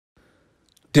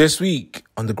This week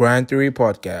on the Grand Theory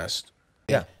podcast.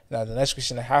 Yeah. Now the next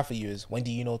question I have for you is, when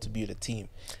do you know to build a team?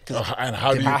 And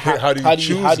how do you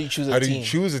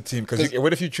choose a team? Because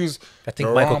what if you choose? I think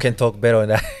Michael can talk better on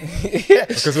that.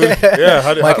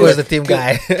 Michael is the team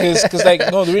guy. Because like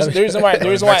no, the reason why. Well,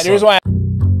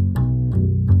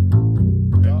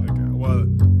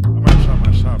 I'm gonna try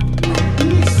my shop.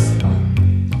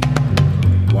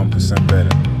 1% better.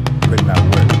 Could not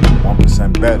work.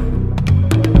 1% better.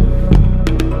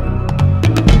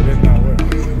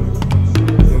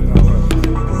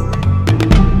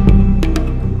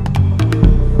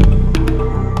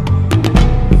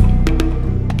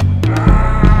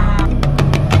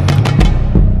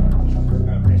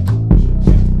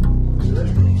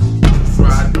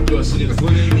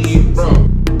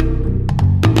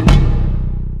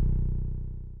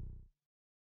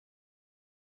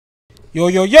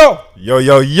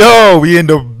 Yo, We in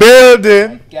the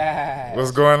building. guys.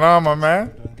 What's going on, my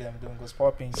man? I'm doing good. What's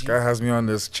popping? This guy has me on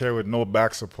this chair with no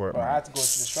back support. Bro, I Man. had to go through the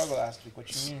struggle last week.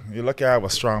 What you mean? You're lucky I have a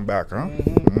strong back, huh?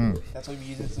 That's what we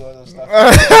use to do all those stuff.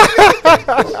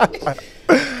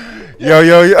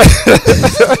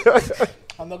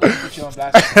 I'm not gonna put you on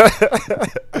blast.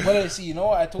 I'm gonna see. You know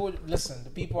what I told? Listen,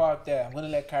 the people out there. I'm gonna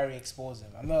let Kyrie expose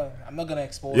him. I'm not gonna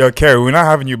expose. Yo, him. Kerry, we're not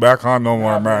having you back on no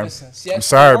more, Bro, man. listen, see, I'm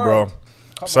sorry, bro.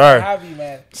 Come Sorry. on, have you,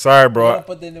 man. Sorry, bro.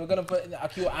 We're gonna put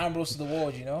Aquille and Ore to the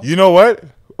wall. You know. You know what?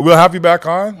 We'll have you back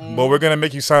on, but we're gonna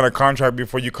make you sign a contract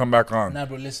before you come back on. Nah,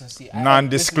 bro. Listen, see.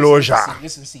 Non-disclosure.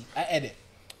 Listen, see. I edit.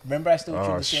 Remember, I still live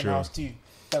in the same house too.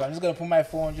 So I'm just gonna put my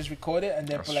phone, just record it, and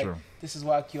then put like, this is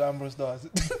what Aquille and Ore does.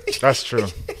 That's true.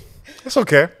 It's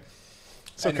okay.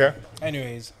 It's okay.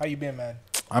 Anyways, how you been, man?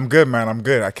 I'm good, man. I'm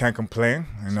good. I can't complain.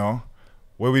 You know,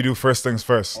 what we do first things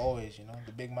first. Always, you know,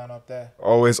 the big man up there.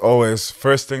 Always.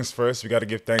 First things first. We got to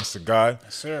give thanks to God.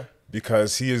 Yes, sir.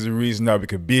 Because He is the reason that we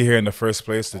could be here in the first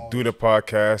place, to do the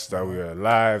podcast, that we are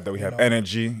alive, that we have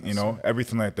energy, you know,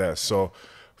 everything like that. So,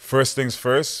 first things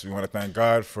first, we want to thank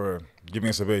God for giving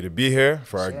us the ability to be here,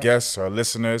 for our guests, our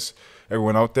listeners,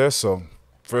 everyone out there. So,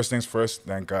 first things first,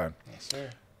 thank God. Yes, sir.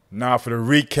 Now, for the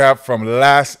recap from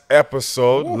last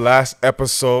episode, Go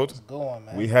on,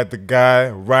 man. we had the guy,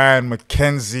 Ryan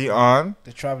McKenzie, on.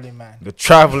 The traveling man. The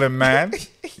traveling man,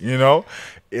 you know.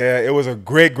 Yeah, it was a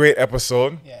great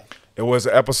episode. Yeah. It was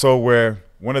an episode where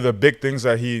one of the big things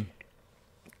that he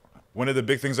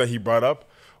brought up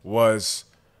was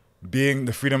being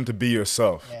the freedom to be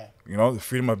yourself. Yeah. You know, the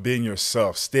freedom of being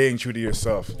yourself, staying true to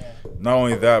yourself. Yeah. Not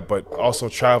only that, but also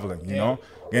traveling, you know,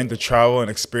 getting to travel and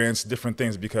experience different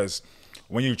things, because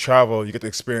when you travel, you get to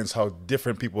experience how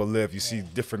different people live. You see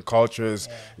different cultures,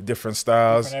 different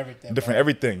styles, different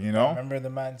everything, you know? I remember the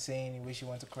man saying he wish he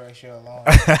went to Croatia alone.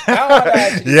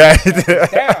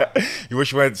 You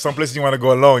wish you went some places you want to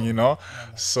go alone, you know?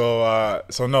 So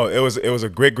no, it was a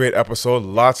great episode.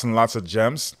 Lots and lots of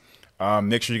gems.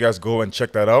 Make sure you guys go and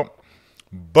check that out.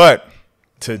 But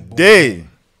today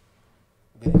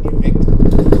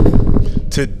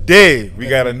we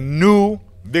got a new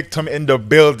victim in the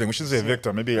building. We shouldn't say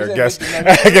victim, maybe our guest.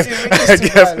 I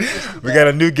guess we got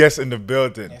a new guest in the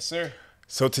building. Yes, sir.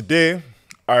 So today,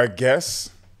 our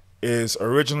guest is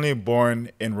originally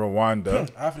born in Rwanda.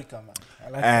 Africa, man. I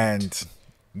like and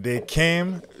they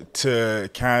came to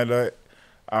Canada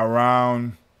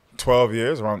around 12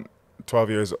 years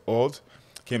old.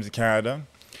 Came to Canada,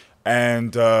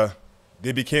 and they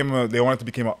wanted to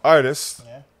become an artist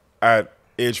at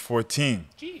age 14.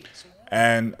 Jeez.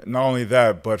 And not only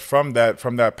that, but from that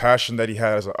passion that he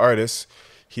had as an artist,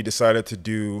 he decided to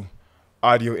do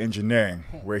audio engineering,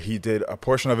 where he did a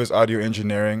portion of his audio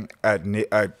engineering at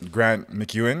Grant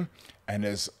McEwen, and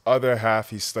his other half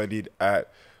he studied at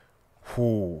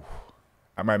I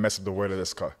might mess up the word of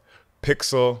this called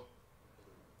Pixel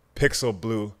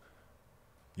Blue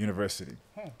University.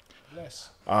 Bless.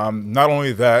 Not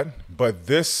only that, but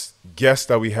this guest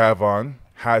that we have on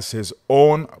has his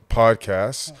own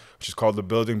podcast, which is called the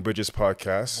Building Bridges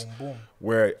Podcast,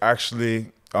 where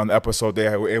actually on the episode they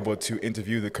were able to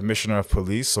interview the Commissioner of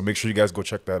Police. So make sure you guys go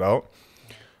check that out.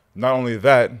 Not only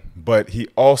that, but he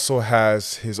also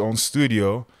has his own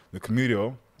studio, the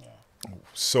Commudio.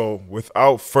 So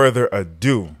without further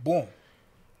ado,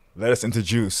 let us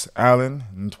introduce Alain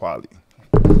Intwali.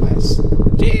 Nice.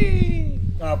 Gee.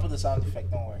 No, I'll put the sound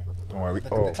effect. Don't worry.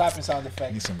 The clapping sound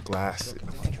effect. Need some glasses.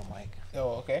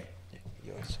 Oh, okay.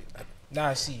 Nah,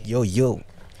 I see. Yo. You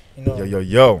know,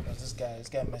 Yo. This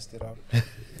guy messed it up.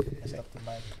 Messed up the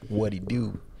mic. What he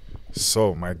do?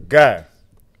 So my guy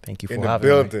Thank you for in the having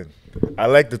building. me. I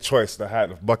like the choice, the hat,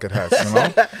 the bucket hats. You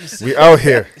know, we out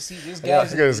here. You see, these Look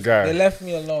guys, at this guy. they left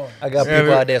me alone. I got Yeah,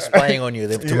 people out there spying on you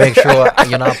to make sure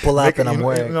you're not pull up and I'm You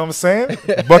wearing. know what I'm saying?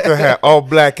 Bucket hat, all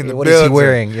black in the What is building. he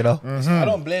wearing? You know. I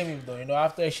don't blame him though. You know,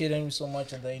 after I shit him so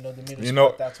much and then the middle You know,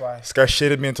 spot, that's why. This guy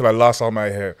shaded me until I lost all my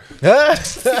hair.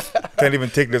 Can't even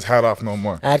take this hat off no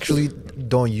more. I actually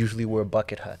don't usually wear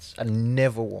bucket hats. I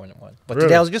never worn one. But Really?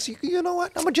 today I was just, you know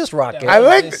what? I'm going to just rock it. I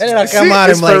like this. And then I See, come out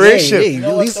and I'm like, hey, inspiration. hey, You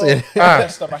know what, listen. though? I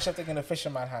messed up. I should have taken a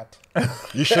fisherman hat.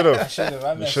 You should I have. should have.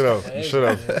 I You messed should up. have. It You is should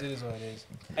what have. it is. It is what it is.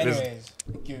 Anyways,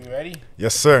 you ready?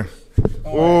 Yes, sir. Don't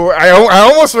Oh, worry. I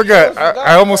almost forgot.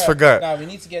 I almost bro. forgot. Nah, we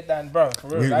need to get that, bro. For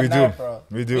real. We That do. night, bro.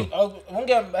 We do.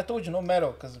 I told you no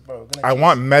medal, cause bro. We're gonna I chase-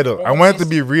 want medal. bro, I we're want it gonna to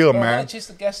be chase- real, bro, we're man. gonna chase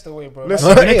the guest away, bro. Listen,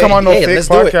 Like, we didn't come on no Hey, fake let's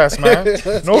do it. podcast, man.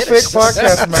 No fake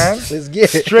podcast, man. Let's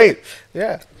get it. Straight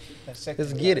Yeah. dissect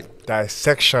Let's it, get it.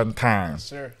 dissection time.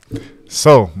 sir.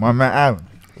 So, my man Alan,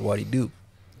 What do you do?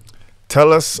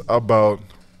 tell us about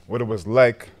what it was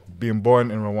like being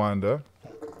born in Rwanda,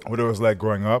 what it was like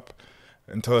growing up,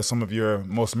 and tell us some of your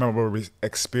most memorable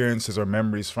experiences or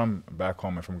memories from back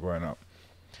home and from growing up.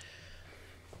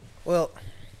 Well,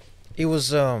 it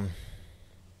was a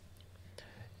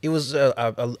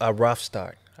rough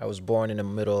start. I was born in the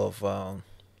middle of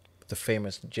the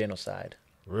famous genocide.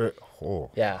 Oh,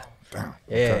 Yeah. damn.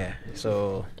 Yeah. Okay.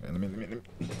 So Let me.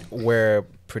 where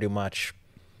pretty much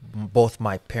both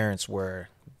my parents were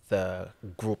the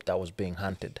group that was being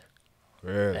hunted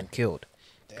Really? and killed.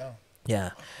 Damn.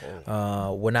 Yeah.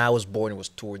 When I was born, it was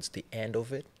towards the end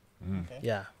of it. Okay.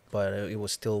 Yeah. But it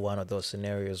was still one of those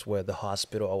scenarios where the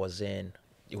hospital I was in,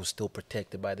 it was still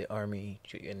protected by the army.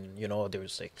 And, there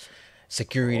was like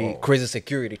crazy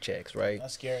security checks, right?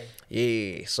 That's scary.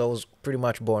 Yeah. So I was pretty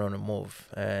much born on the move.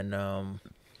 And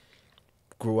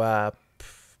grew up,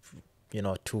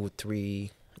 2,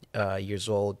 3 years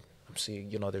old. I'm seeing,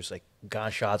 there's like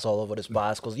gunshots all over this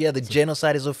box. Because, the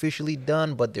genocide is officially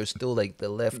done, but there's still like the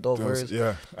leftovers.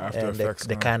 Yeah, after And effects.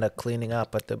 they're now. kind of cleaning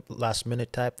up at the last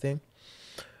minute type thing.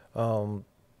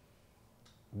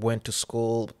 Went to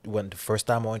school. When the first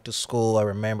time I went to school, I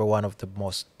remember one of the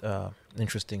most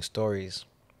interesting stories,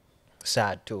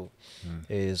 sad too,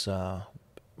 is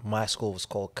my school was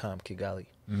called Camp Kigali.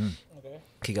 Okay.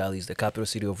 Kigali is the capital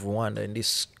city of Rwanda, and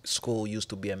this school used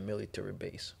to be a military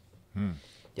base.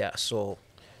 Yeah, so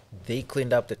they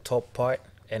cleaned up the top part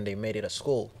and they made it a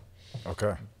school.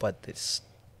 Okay. But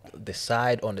the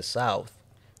side on the south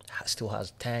still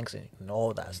has tanks and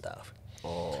all that stuff.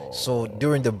 So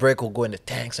during the break, we'll go in the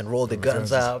tanks and roll the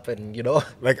guns up, and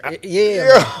Like,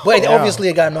 yeah. But obviously,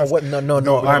 it got no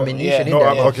ammunition in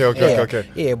no, there. okay.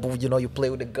 Yeah, but you play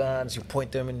with the guns, you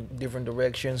point them in different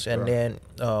directions, and then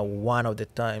one of the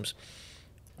times,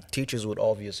 teachers would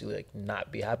obviously like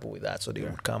not be happy with that, so they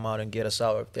would come out and get us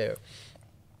out of there.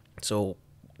 So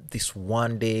this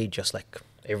one day, just like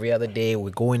every other day, we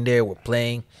go in there, we're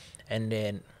playing, and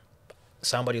then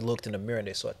somebody looked in the mirror and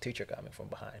they saw a teacher coming from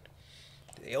behind.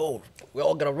 Yo, we're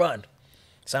all gonna run.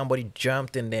 Somebody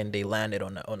jumped and then they landed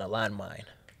on a landmine.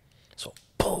 So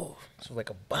boom! So like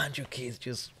a bunch of kids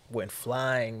just went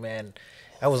flying, man.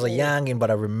 I was a youngin', but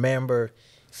I remember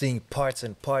seeing parts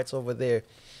and parts over there.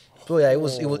 So yeah, it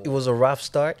was a rough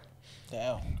start.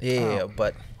 Damn. Yeah,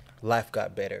 but life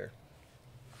got better.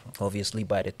 Obviously,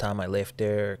 by the time I left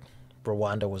there,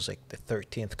 Rwanda was like the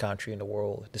 13th country in the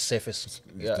world, the safest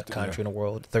country in the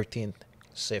world, 13th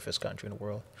safest country in the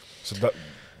world. So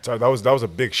that was a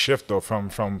big shift though from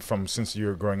since you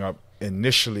were growing up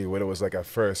initially, what it was like at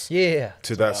first. Yeah.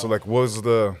 To that, so like,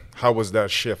 how was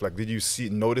that shift? Like, did you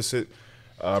notice it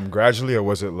gradually, or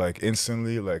was it like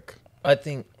instantly? Like, I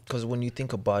think because when you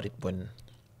think about it, when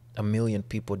 1 million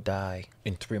people die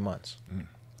in 3 months,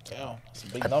 Damn. That's a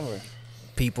big number.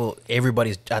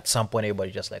 everybody's at some point,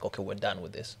 everybody's just like, okay, we're done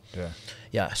with this.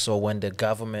 yeah. So when the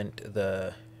government,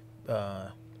 the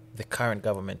current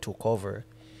government took over,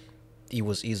 it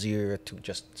was easier to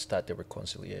just start the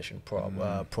reconciliation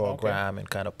program and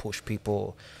kind of push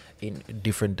people in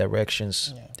different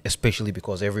directions, especially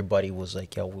because everybody was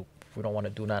like, yeah, we don't want to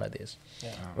do none of this.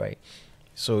 Yeah. Right.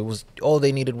 So it was, all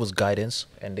they needed was guidance,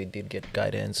 and they did get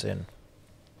guidance, and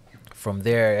from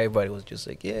there everybody was just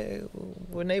like, yeah,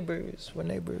 we're neighbors.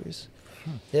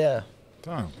 Yeah.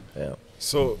 Damn. Yeah.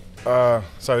 So,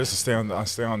 sorry, just to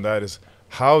stay on that, is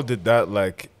how did that,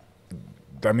 like,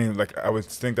 I mean, like, I would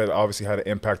think that obviously had an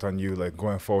impact on you, like,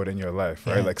 going forward in your life,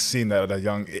 right? Yeah. Like, seeing that at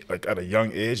a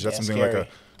young age, that's Yeah, something scary. like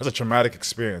that's a traumatic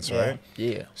experience, right?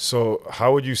 Yeah. So,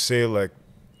 how would you say, like,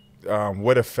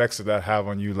 what effects did that have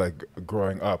on you, like,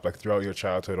 growing up, like, throughout your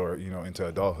childhood or, into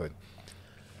adulthood?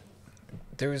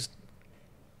 It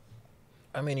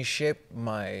shaped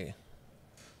my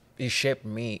it shaped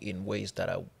me in ways that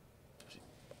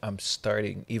I'm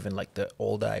starting, even like the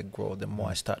older I grow, the more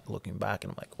I start looking back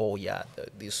and I'm like, oh yeah,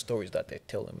 these stories that they're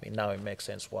telling me, now it makes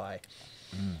sense why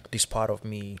this part of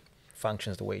me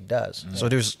functions the way it does. So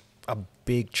there's a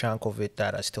big chunk of it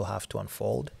that I still have to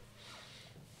unfold.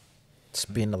 It's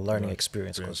been a learning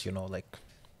experience because, you know, like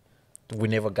we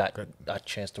never got that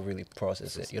chance to really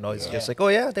process it. You know, it's just like, oh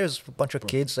yeah, there's a bunch of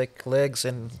kids like legs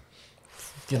and,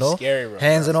 you know, scary, bro.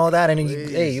 hands and all that. And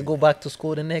then you go back to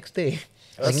school the next day.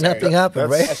 Like nothing happened,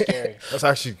 right? That's scary. That's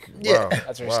actually Yeah. wow.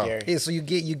 That's very scary. Yeah, so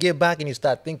you get back and you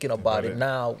start thinking about it.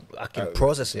 Now I can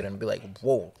process it and be like,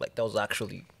 whoa, like that was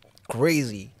actually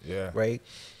crazy. Yeah. Right.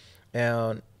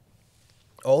 And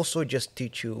also just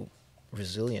teach you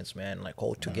resilience, man. Like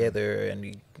hold together,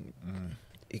 and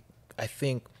I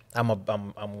think I'm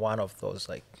one of those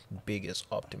like biggest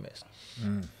optimists,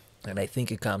 and I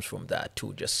think it comes from that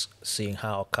too. Just seeing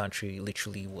how a country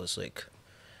literally was like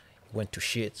went to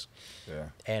shits,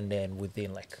 and then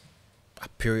within like a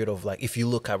period of like, if you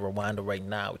look at Rwanda right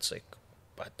now, it's like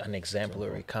an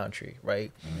exemplary country,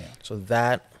 right? So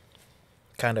that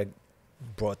kind of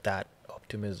brought that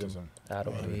optimism out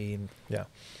of me. And, yeah.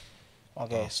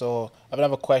 Okay, so I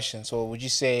have a question. So would you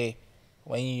say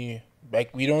when you,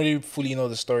 like, we don't really fully know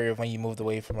the story of when you moved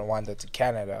away from Rwanda to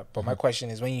Canada, but my question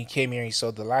is, when you came here and you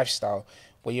saw the lifestyle,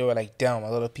 where you were like, damn, a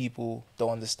lot of people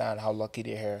don't understand how lucky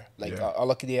they're here, like how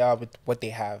lucky they are with what they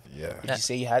have. Would you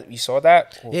say you saw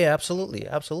that? Or? Yeah, absolutely,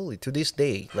 absolutely. To this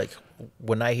day, like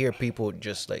when I hear people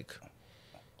just like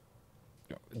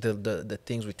the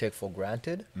things we take for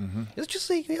granted, it's just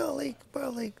like, yo, like, bro,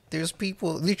 like there's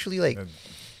people literally like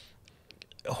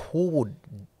who would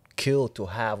kill to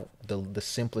have the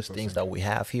simplest things that we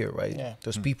have here, right? Yeah.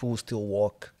 There's people who still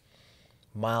walk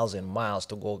miles and miles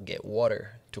to go get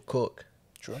water to cook.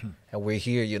 True. And we're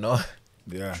here, you know.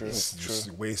 Yeah, True.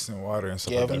 just wasting water and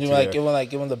stuff Yeah, like when that.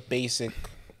 you even the basic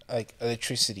like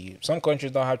electricity. Some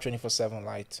countries don't have 24/7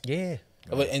 light. Yeah.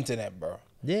 With internet, bro.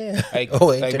 Yeah. Like,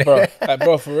 internet.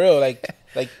 bro, for real. Like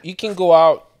you can go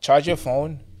out, charge your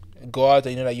phone, go out,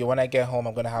 and you know that when I get home,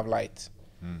 I'm gonna have light.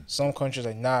 Some countries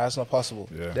like, nah, that's not possible.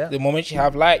 Yeah. The moment you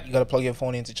have light, you gotta plug your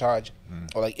phone in to charge,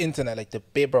 or like internet, like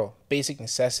basic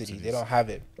necessity. They don't have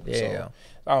it. Yeah. So,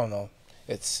 I don't know.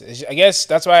 It's I guess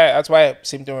that's why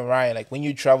same thing with Ryan. Like when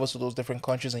you travel to those different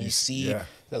countries and you see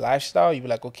the lifestyle, you be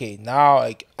like, okay, now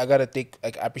like I gotta think,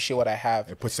 like I appreciate what I have.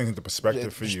 It puts things into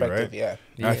perspective for you, right? Yeah.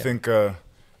 And I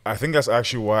think that's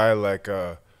actually why like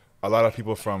a lot of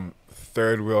people from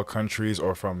third world countries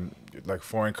or from like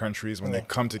foreign countries, when they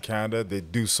come to Canada, they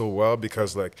do so well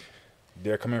because like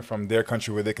they're coming from their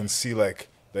country where they can see like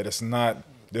that it's not.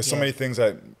 There's so many things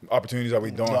opportunities that we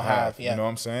don't have. You know what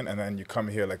I'm saying? And then you come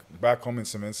here, like back home in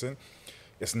St. Vincent,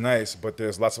 it's nice, but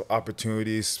there's lots of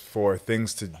opportunities for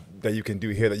things that you can do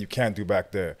here that you can't do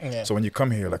back there. Yeah. So when you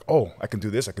come here, you're like, oh, I can do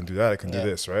this, I can do that, I can do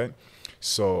this, right?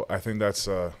 So I think that's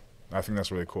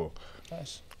really cool.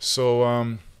 Nice.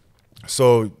 So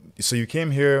so you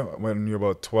came here when you were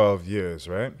about 12 years,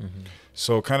 right?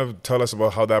 So kind of tell us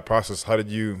about how that process. How did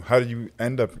you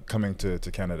end up coming to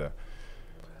Canada?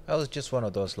 I was just one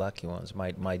of those lucky ones.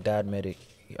 My dad made it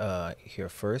here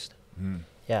first.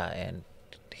 Yeah, and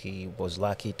he was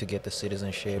lucky to get the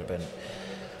citizenship. And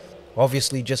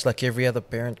obviously, just like every other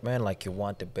parent, man, like you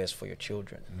want the best for your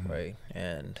children, right?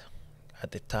 And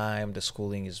at the time, the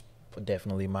schooling is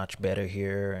definitely much better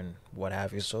here and what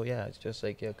have you. So yeah, it's just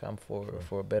like come for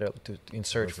a better in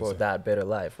search for that better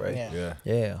life, right?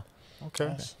 Yeah. Okay.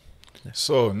 Nice.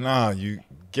 So now you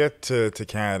get to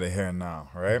Canada here now,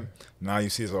 right? Now you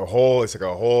see it's like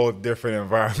a whole different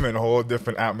environment, a whole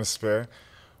different atmosphere.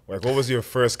 Like, what was your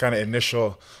first kind of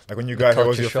initial, like when you got here, what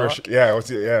was your first,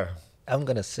 I'm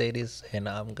going to say this and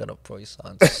I'm going to probably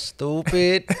sound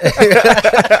stupid.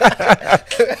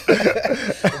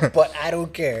 But I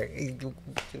don't care.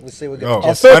 We'll say we're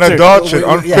going to unadulterated,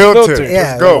 unfiltered.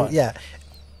 Let's go. Yeah.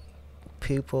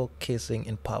 People kissing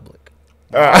in public.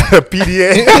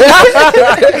 PDA.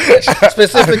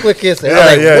 Specifically kissing.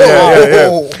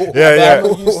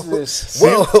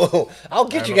 Whoa. I'll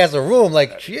get you guys a room.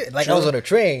 Like shit. Like I was on a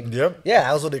train. Yep. Yeah,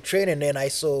 I was on the train and then I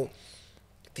saw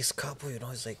this couple, you know,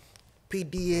 it's like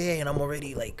PDA and I'm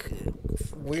already like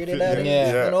weirded out,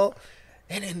 you know?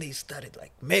 And then they started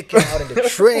like making out in the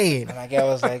train. And my guy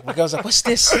was like, what's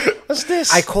this? What's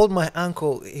this? I called my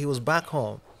uncle. He was back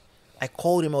home. I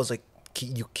called him. I was like,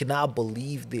 you cannot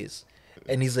believe this.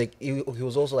 And he's like, he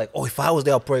was also like, oh, if I was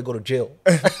there, I'll probably go to jail.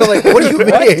 I'm like, what do you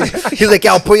mean? He's like,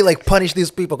 yeah, I'll probably like punish these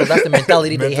people because that's the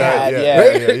mentality they have.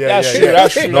 That's true.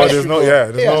 That's true. No, there's no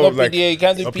like PDA. You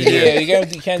can't do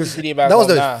PDA. You can't do PDA back That was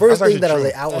home. the first thing that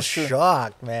true. I was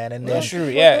shocked, man. And then That's true.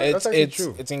 Yeah, That's actually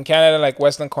true. it's in Canada, like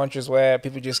Western countries where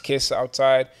people just kiss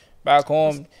outside. Back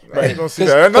home, I don't see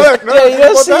that. I never thought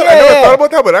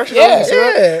about that, but actually, I don't see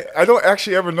that. I don't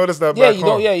actually ever notice that back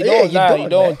home. You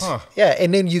don't. Huh. Yeah,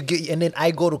 and then then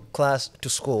I go to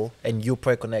school, and you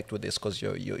probably connect with this because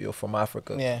you're from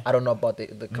Africa. Yeah. I don't know about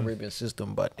the Caribbean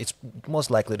system, but it's most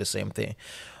likely the same thing.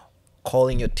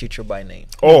 Calling your teacher by name.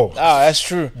 Oh, that's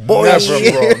true. Boy,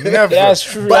 never, bro. Never. That's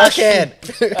true. Backhand.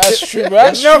 That's true, bro.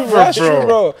 That's true,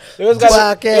 bro. You always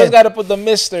got to put the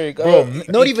mister. Bro,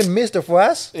 not even mister for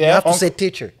us. Yeah. You have to say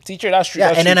teacher. Teacher, that's true. Yeah,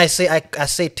 that's and true. then I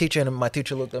say teacher, and my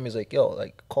teacher looked at me. He's like, "Yo,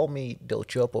 like call me Del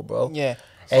Chopo, bro." Yeah.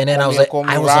 And then I was like,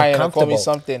 I was Ryan, uncomfortable. call me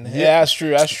something. Yeah, that's true.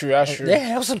 Yeah,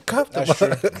 I was uncomfortable.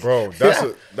 That's true. Bro,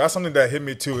 that's something that hit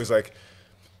me too. Is like,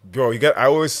 bro, I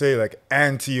always say like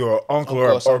auntie or uncle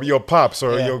or your pops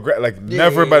or your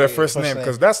never by the first name,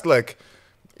 because that's like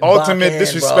ultimate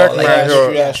disrespect, bro.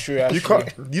 man. That's true.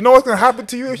 You know what's gonna happen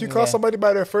to you if you call somebody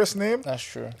by their first name? That's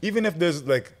true. Even if there's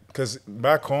like, because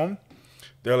back home,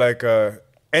 they're like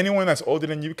anyone that's older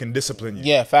than you can discipline you.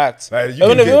 Yeah, facts. Like,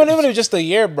 even if it's just a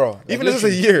year, bro. Like, even if it's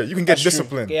a year, you can get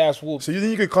disciplined. Yeah, so you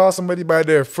think you could call somebody by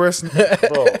their first name,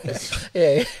 bro?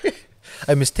 Yeah.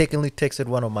 I mistakenly texted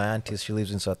one of my aunties. She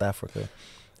lives in South Africa,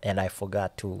 and I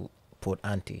forgot to put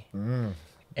auntie. And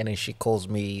then she calls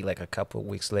me like a couple of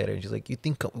weeks later, and she's like, "You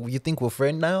think we're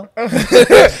friends now?" I'm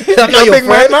not your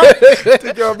friend now.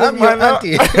 I'm your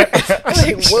auntie. I'm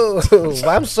like, whoa!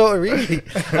 I'm sorry. I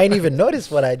didn't even notice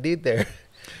what I did there.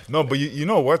 No, but you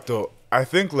know what though? I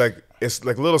think like it's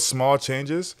like little small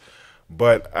changes,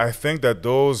 but I think that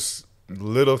those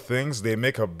little things, they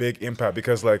make a big impact,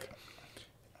 because like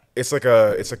it's like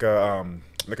a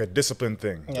discipline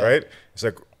thing, right? It's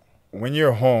like when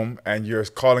you're home and you're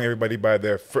calling everybody by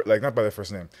their not by their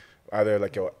first name, either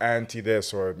like your auntie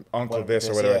this or uncle this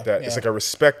or whatever like that. It's like a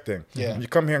respect thing. Yeah. You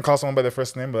come here and call someone by their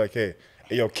first name, but like, hey,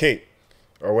 yo, Kate,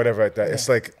 or whatever like that. It's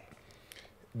like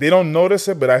they don't notice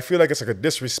it, but I feel like it's like a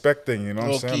disrespect thing. You know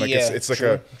what I'm saying? Like it's like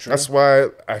true. That's why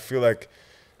I feel like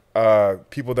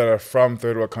people that are from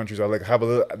third world countries are like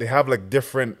they have like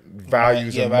different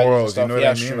values and morals. You know what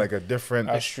I mean? True. Like a different.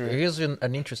 That's true. Here's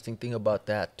an interesting thing about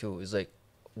that too. Is like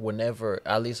whenever,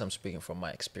 at least I'm speaking from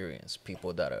my experience,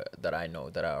 people that I know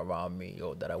that are around me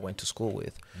or that I went to school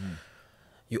with,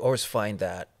 you always find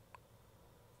that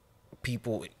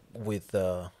people with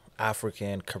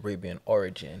African Caribbean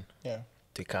origin,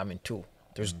 they come in too.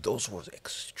 There's those who are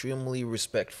extremely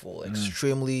respectful,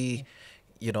 extremely,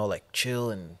 like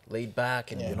chill and laid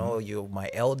back, and you're my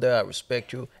elder, I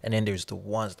respect you. And then there's the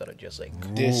ones that are just like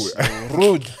rude,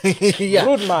 rude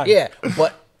man. Yeah,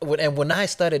 but when I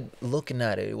started looking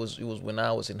at it, it was when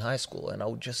I was in high school, and I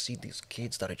would just see these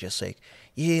kids that are just like,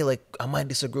 like I might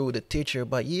disagree with the teacher,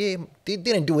 but they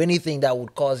didn't do anything that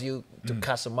would cause you to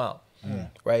cuss them out,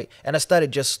 right? And I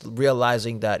started just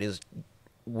realizing that is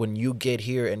when you get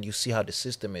here and you see how the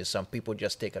system is, some people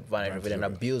just take advantage of it and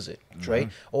abuse it, right?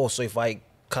 Oh, so if I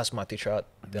cuss my teacher out,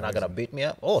 they're not gonna beat me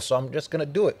up. Oh, so I'm just gonna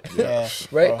do it,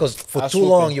 right? Because for too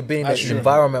long you've been in an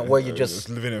environment where you just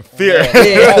living in fear. Now you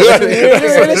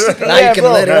can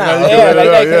let it out.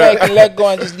 Yeah, like let go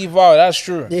and just leave out. That's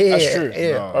true. That's true.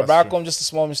 Yeah. Or back home, just a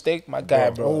small mistake, my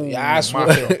guy, bro. Yeah, ass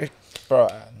whooping, bro.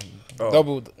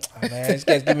 Double, man. These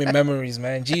guys give me memories,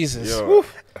 man. Jesus.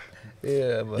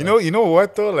 Yeah, but you know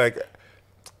what though? Like,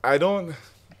 I don't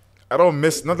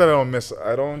miss. Not that I don't miss.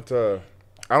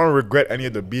 I don't regret any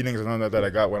of the beatings and none of that I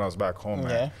got when I was back home,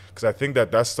 man. Because I think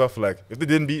that stuff, like, if they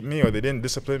didn't beat me or they didn't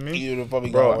discipline me, you would probably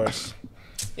got worse.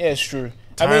 Yeah, it's true.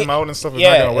 Time out and stuff is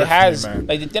not gonna work for me, man.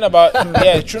 Like the thing about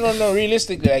true. No,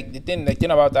 realistically, like the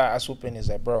thing about that ass whooping is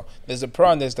that, bro, there's the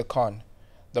pro and there's the con.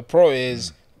 The pro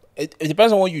is it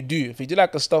depends on what you do. If you do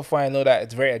like a stuff where I know that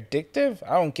it's very addictive,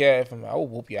 I don't care if I will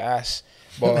whoop your ass.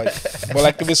 But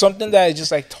like if it's something that is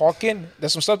just like talking,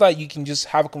 there's some stuff that you can just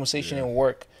have a conversation and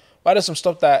work. But there's some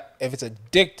stuff that if it's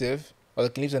addictive or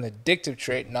it can leave an addictive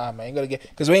trait, nah, man, you gotta get,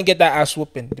 because when you get that ass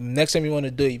whooping, the next time you want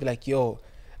to do it, you be like, yo,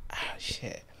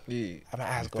 shit, my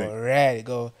ass go red,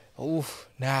 go, oof,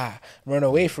 nah, run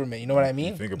away from it. You know what I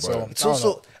mean? Think about it. it's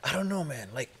also, I don't know, man.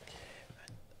 Like,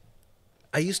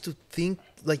 I used to think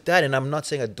like that, and I'm not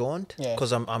saying I don't,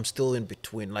 because I'm still in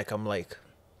between. Like, I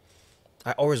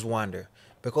always wonder,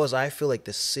 because I feel like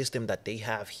the system that they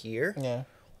have here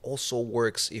also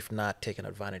works if not taken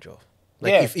advantage of.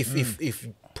 Like if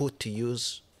put to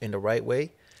use in the right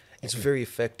way, it's very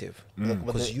effective But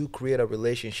because you create a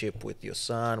relationship with your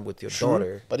son, with your True.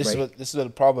 daughter. But right? this is what the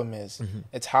problem is.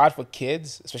 It's hard for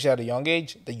kids, especially at a young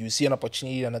age, that you see an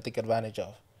opportunity and not take advantage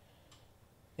of.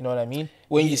 You know what I mean?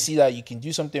 When you see that you can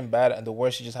do something bad, and the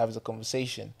worst you just have is a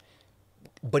conversation.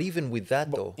 But even with that,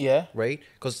 though, yeah. right?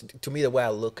 Because to me, the way I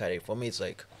look at it, for me, it's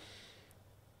like,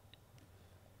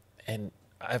 and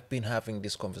I've been having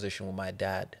this conversation with my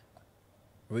dad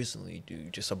recently,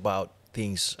 dude, just about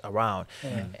things around,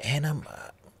 and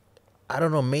I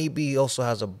don't know, maybe he also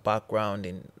has a background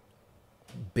in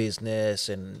business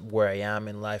and where I am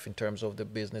in life in terms of the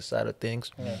business side of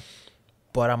things. Yeah.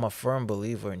 But I'm a firm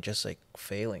believer in just like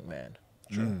failing, man.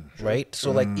 Right?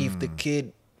 So like if the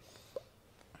kid,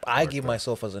 I give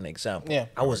myself as an example. Yeah.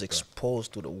 I was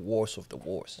exposed to the worst of the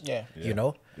worst. Yeah. You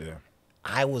know? Yeah.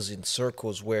 I was in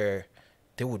circles where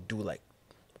they would do like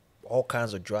all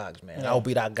kinds of drugs, man. Yeah. I'll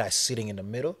be that guy sitting in the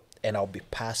middle and I'll be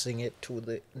passing it to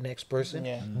the next person.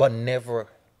 Yeah. But never,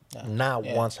 not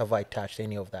Yeah. once have I touched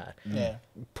any of that. Yeah.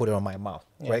 Put it on my mouth,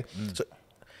 Yeah. right? So,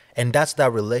 and that's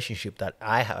that relationship that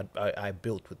I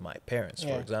built with my parents,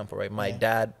 Yeah. for example, right? My Yeah.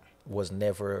 dad was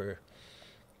never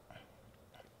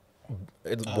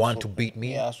one to beat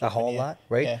me Yeah, a whole lot,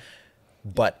 right? Yeah.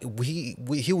 But he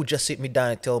would just sit me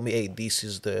down and tell me, hey, this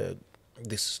is the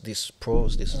this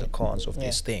pros, this is the cons of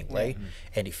this thing, right?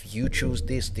 And if you choose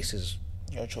this, this is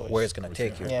Your choice. where it's gonna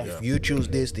take you. Yeah. If you choose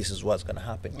this, this is what's gonna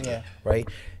happen. Yeah. Right.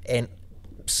 And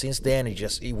since then,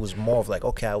 it was more of like,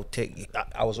 okay,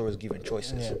 I was always given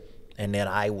choices, Yeah. and then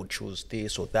I would choose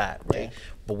this or that, right? Yeah.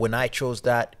 But when I chose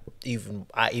that, even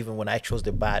when I chose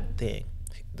the bad thing,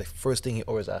 the first thing he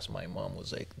always asked my mom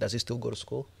was like, "Does he still go to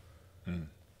school?"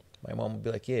 My mom would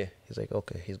be like, "Yeah." He's like,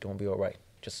 "Okay, he's gonna be all right.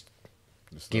 Just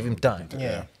give him time."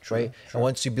 Yeah. Right. And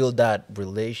once you build that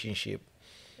relationship,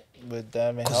 With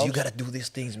them, it because you helps. gotta do these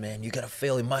things, man. You gotta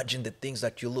fail. Imagine the things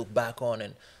that you look back on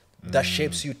and that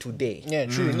shapes you today. Yeah,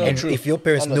 true. No, And true. if your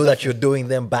parents Oh, no, knew that definitely. you're doing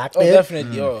them back Oh, then,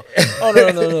 definitely. Oh,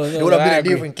 no. it would have I been a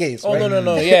agree. different case. Oh, right?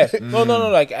 no. Yeah. No.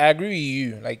 Like, I agree with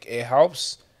you. Like, it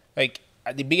helps. Like,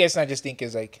 the biggest thing I just think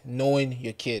is, like, knowing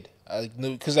your kid. Like,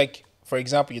 because, like, for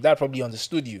example, your dad probably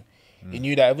understood you. You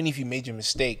knew that even if you made your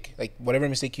mistake, like, whatever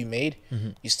mistake you made,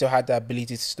 you still had the ability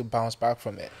to still bounce back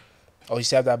from it. Or you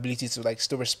still have the ability to, like,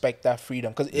 still respect that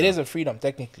freedom. Because it is a freedom,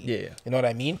 technically. Yeah. You know what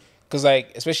I mean? Because,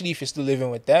 like, especially if you're still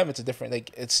living with them, it's a different, like,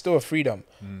 it's still a freedom.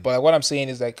 But like, what I'm saying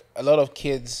is, like, a lot of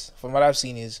kids, from what I've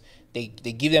seen, is they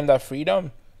give them that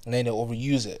freedom and then they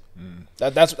overuse it.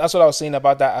 That's what I was saying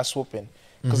about that ass whooping.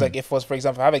 Because, like, if was, for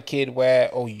example, I have a kid where,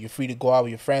 oh, you're free to go out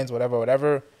with your friends,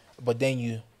 whatever, but then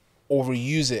you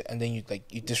overuse it and then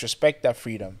you disrespect that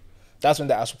freedom. That's when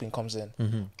the ass whooping comes in.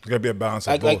 There's gotta be a balance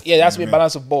of Like, both. yeah, there has to be you a know what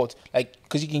balance of both. Like,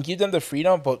 because you can give them the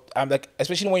freedom, but I'm like,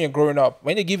 especially when you're growing up,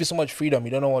 when they give you so much freedom,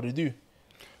 you don't know what to do.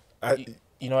 I mean?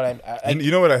 You know what I mean?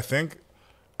 You know what I think?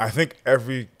 I think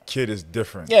every kid is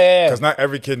different. Yeah. Because not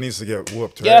every kid needs to get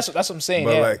whooped, right? Yeah, that's what I'm saying.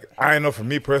 But yeah. like, I know for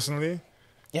me personally,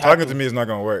 You have talking to me is not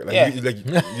gonna work. Like, Yeah. like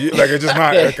it's just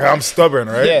not. Like, I'm stubborn,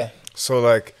 right? Yeah. So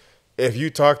like, if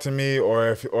you talk to me, or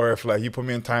if like you put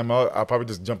me in timeout, I'll probably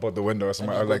just jump out the window or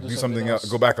something, or like do something else,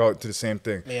 go back out to the same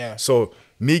thing. Yeah. So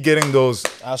me getting those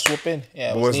Ass whooping,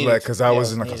 yeah, it was needed. like, because I Yeah, it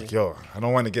was in like, needed. yo, I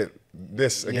don't want to get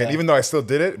this again, Yeah. even though I still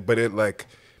did it, but it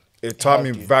taught me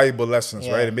helped you. valuable lessons,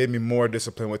 Yeah. right? It made me more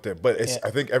disciplined with it. But it's Yeah.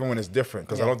 I think everyone is different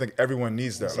because I Yeah. don't think everyone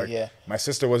needs that. So, Like yeah. my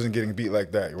sister wasn't getting beat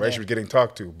like that, right? Yeah. She was getting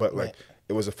talked to, but like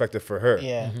it was effective for her,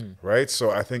 Yeah. right?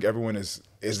 So I think everyone is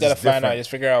Just gotta just find out. different. Just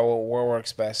figure out what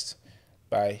works best.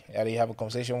 By either you have a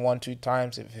conversation 1-2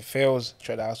 times. If it fails,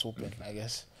 try the ass whooping, I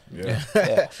guess. Yeah.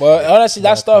 Yeah. But honestly,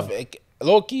 that stuff, like,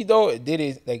 low key though, it did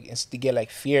it like instigate like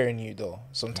fear in you though.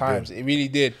 Sometimes it really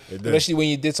did. It did. Especially when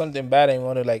you did something bad and you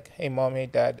wanted like, hey mom, hey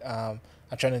dad, I'm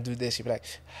trying to do this. You'd be like,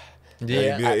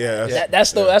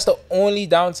 that's the only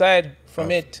downside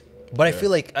from it. But I feel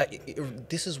like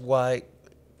this is why,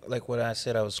 like what I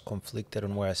said, I was conflicted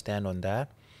on where I stand on that.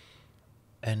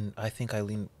 And I think I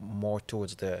lean more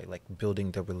towards the like building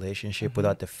the relationship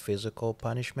without the physical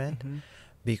punishment,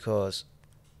 because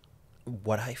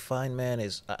what I find, man,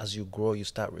 is as you grow, you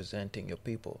start resenting your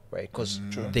people, right? Because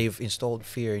they've installed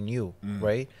fear in you,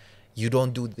 right? You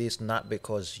don't do this not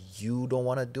because you don't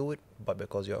want to do it, but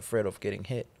because you're afraid of getting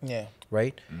hit, Yeah.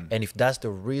 right? And if that's the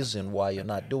reason why you're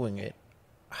not doing it,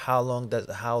 how long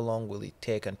will it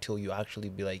take until you actually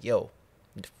be like, yo,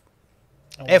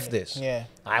 F this. Yeah.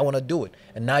 I want to do it.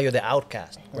 And now you're the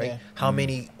outcast, right? Yeah. How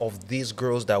many of these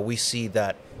girls that we see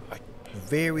that are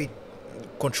very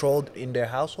controlled in their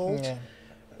households Yeah.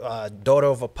 daughter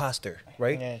of a pastor,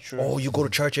 right? Yeah, true. Oh, you go to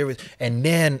church and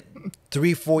then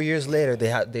 3-4 years later they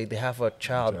have a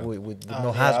child with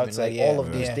no husband, like all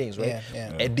of these things, right?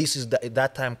 And this is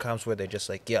that time comes where they're just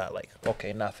like, yeah, like, okay,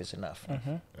 enough is enough.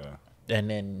 And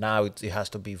then now it has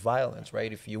to be violence,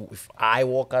 right? If I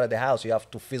walk out of the house, you have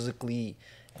to physically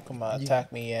come on,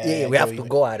 attack me. Yeah, we have to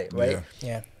go at it, right?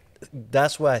 Yeah.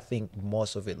 That's where I think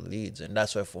most of it leads, and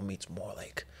that's why for me it's more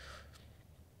like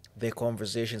their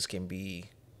conversations can be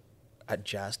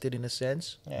adjusted in a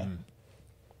sense. Yeah.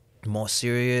 More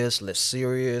serious, less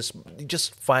serious. You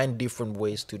just find different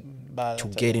ways to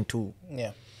get into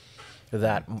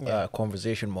that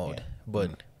conversation mode.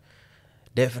 But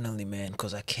definitely, man,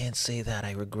 because I can't say that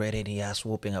I regret any ass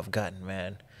whooping I've gotten,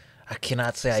 man. I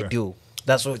cannot say I do.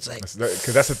 That's what it's like.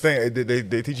 Because that's the thing.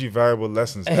 They teach you valuable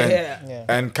lessons. And,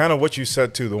 and kind of what you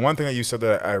said, too. The one thing that you said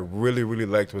that I really, really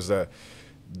liked was that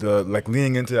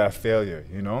leaning into that failure,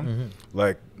 you know?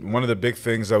 Like, one of the big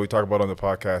things that we talk about on the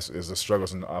podcast is the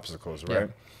struggles and the obstacles,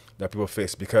 right? That people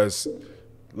face. Because,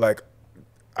 like,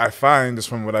 I find this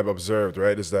from what I've observed,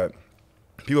 right, is that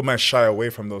people might shy away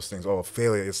from those things. Oh,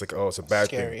 failure, it's like, oh, it's a bad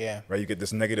thing. Right? You get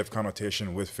this negative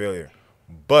connotation with failure.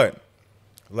 But,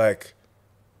 like,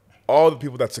 all the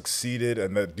people that succeeded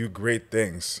and that do great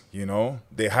things, you know,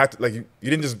 they had to, like, you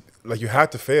didn't just, like, you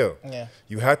had to fail.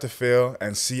 You had to fail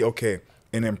and see, okay,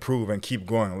 and improve and keep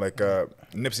going. Like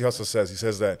Nipsey Hussle says, he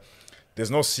says that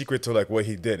there's no secret to, like, what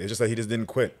he did. It's just that he just didn't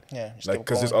quit. Like,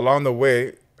 because there's along the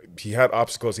way, he had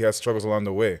obstacles, he had struggles along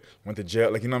the way. Went to jail,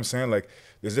 like, you know what I'm saying? Like,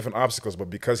 there's different obstacles, but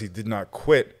because he did not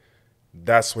quit,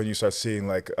 that's when you start seeing,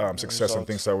 like, success and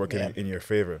things start working in your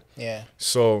favor.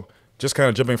 So just kind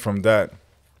of jumping from that,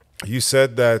 you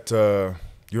said that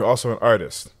you're also an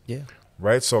artist.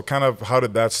 Right? So kind of how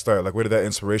did that start? Like, where did that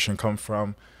inspiration come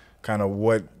from? Kind of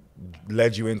what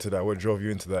led you into that? What drove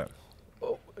you into that?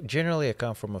 Generally, I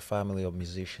come from a family of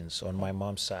musicians. On my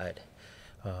mom's side,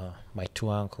 my two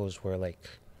uncles were like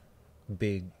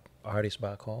big artists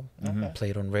back home.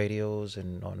 Played on radios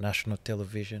and on national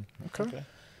television.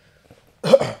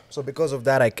 So because of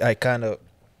that, I kind of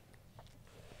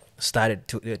started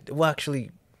to, well, actually,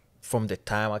 from the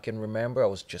time I can remember, I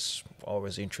was just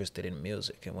always interested in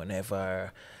music. And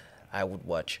whenever I would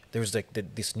watch, there was like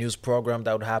this news program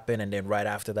that would happen, and then right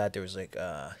after that, there was like,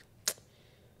 it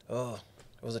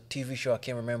was a TV show. I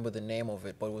can't remember the name of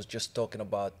it, but it was just talking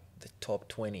about the top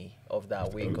 20 of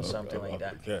that week or something like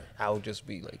that. I would just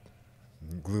be like,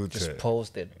 glued just to it.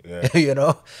 posted, you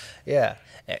know?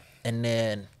 And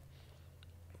then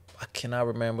I cannot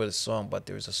remember the song, but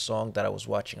there was a song that I was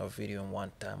watching a video, and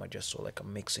one time I just saw like a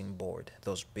mixing board,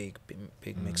 those big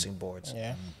mixing boards.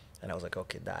 And I was like,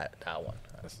 okay, that one.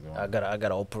 I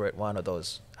gotta operate one of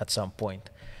those at some point.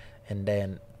 And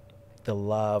then the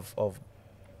love of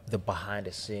the behind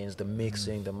the scenes, the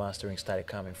mixing, the mastering started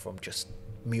coming from just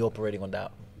me operating on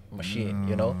that machine,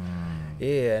 you know?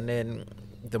 And then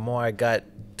the more I got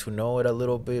to know it a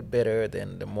little bit better,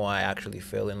 then the more I actually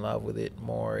fell in love with it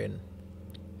more, and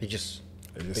it just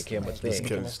became a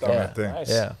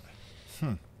thing.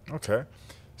 Okay.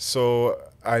 So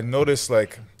I noticed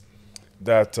like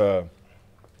that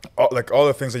all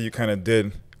the things that you kind of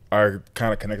did are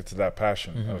kind of connected to that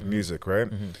passion of music, right?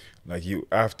 Like you,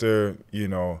 after, you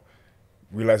know,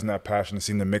 realizing that passion and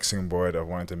seeing the mixing board of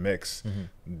wanting to mix,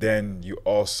 then you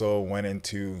also went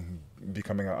into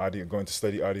becoming going to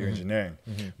study audio engineering.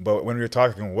 But when we were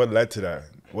talking, what led to that?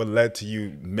 What led to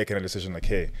you making a decision like,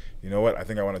 hey, you know what, I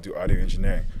think I want to do audio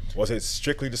engineering? Was it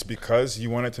strictly just because you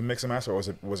wanted to mix and master, or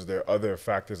was there other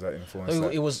factors that influenced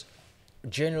that? It was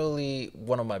generally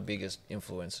one of my biggest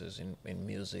influences in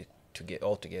music to get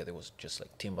all together was just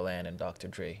like Timbaland and Dr.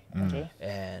 Dre.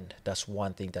 And that's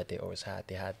one thing that they always had.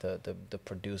 They had the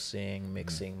producing,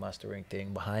 mixing, mastering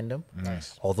thing behind them.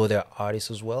 Although they're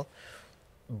artists as well.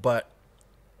 But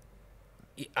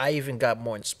I even got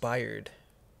more inspired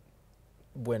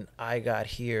when I got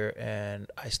here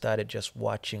and I started just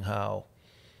watching how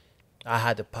I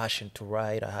had the passion to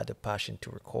write, I had the passion to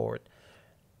record,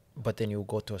 but then you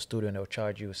go to a studio and they'll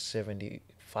charge you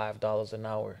 $75 an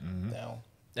hour.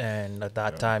 And at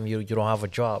that time, you don't have a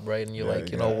job, right? And you're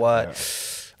like, you know what?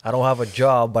 I don't have a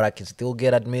job, but I can still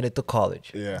get admitted to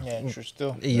college. True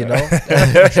still. You know?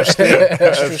 That's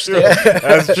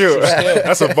true.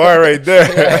 That's a bar right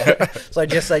there. So I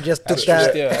just took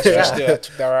that. I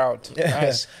took that route.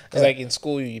 Nice. Because like in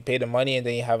school, you pay the money and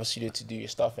then you have a studio to do your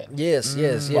stuff in. Yes.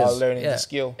 While learning the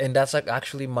skill. And that's like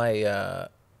actually my...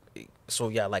 So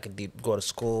yeah, like I did go to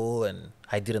school, and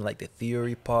I didn't like the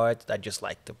theory part. I just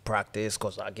like the practice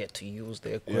because I get to use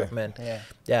the equipment.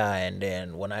 And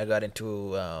then when I got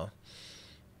into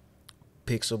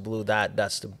Pixel Blue,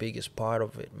 that's the biggest part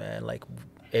of it, man. Like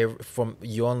from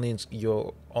you're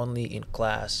only in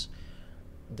class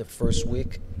the first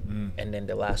week and then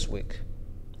the last week.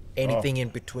 Anything in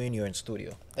between, you're in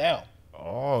studio. Damn.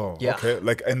 Oh, Yeah. okay.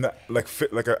 Like in the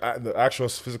the actual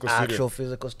physical studio. Actual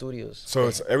physical studios. So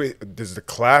it's is the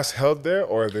class held there,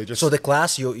 or are they just? So the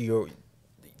class, your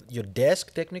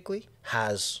desk technically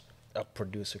has a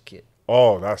producer kit.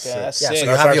 Oh, that's Yeah, sick. that's Yeah, sick. so you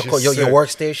That's have actually your sick.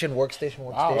 workstation.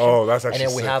 Oh, that's and actually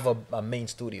then we sick. have a main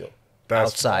studio That's-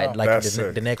 outside. Like that's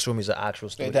sick. the next room is an actual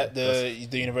studio.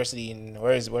 The university in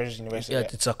where's university? Yeah,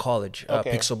 at? it's a college,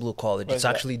 Okay. Pixel Blue College. Where's It's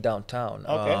that? actually downtown.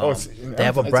 Okay. Oh, it's in they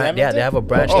have a Edmonton? branch. Yeah, they have a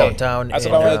branch Oh, downtown. That's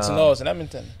in, what I wanted to know. It's in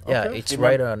Edmonton. Yeah, Okay. it's Do you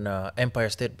right on Empire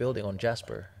State Building on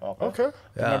Jasper. Okay. Do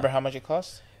you remember how much it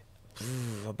cost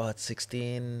About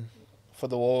 16 for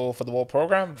the whole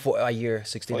program? for a year,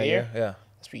 16 For a a year. year? Yeah,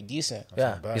 It's pretty decent.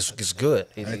 yeah, bad. it's good.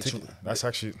 I think that's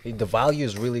actually. The value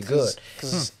is really good.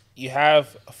 Because you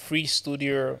have a free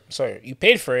studio. Sorry, you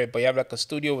paid for it, but you have like a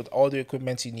studio with all the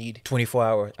equipment you need.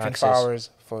 24-hour 24 access. hours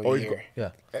for Oh, a you year. Yeah,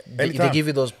 Anytime. they give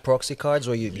you those proxy cards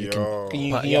where you can. Yo. Can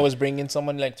you Yeah. always bring in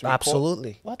someone like to record?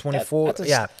 Absolutely, What? 24. That's a-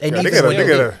 Yeah, and Yeah, they even when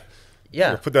gotta you-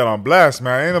 yeah, put that on blast,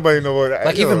 man. Ain't nobody know what.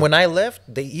 like even when I left,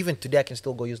 even today I can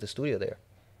still go use the studio there.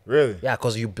 Really. Yeah,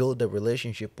 because you build a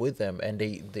relationship with them, and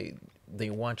they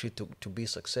want you to be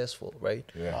successful, right?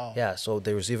 Yeah. Wow. Yeah. So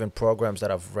there's even programs that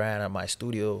I've ran at my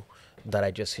studio that I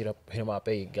just hit him up.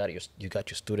 Hey, you got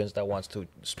your students that wants to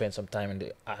spend some time in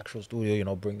the actual studio. You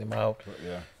know, bring them out.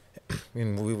 Yeah. I mean,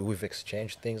 we've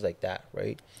exchanged things like that,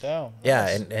 right? Damn. Yeah,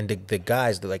 Nice. and the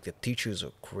guys, the teachers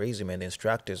are crazy, man. The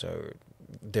instructors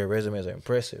their resumes are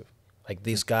impressive. Like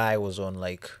this guy was on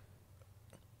like,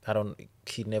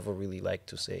 he never really liked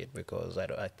to say it because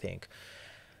I think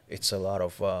it's a lot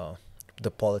of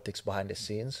the politics behind the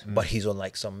scenes, but he's on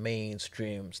like some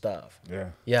mainstream stuff. Yeah.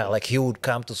 Yeah, like he would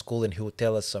come to school and he would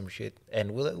tell us some shit,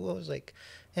 and we was like,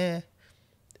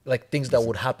 like things that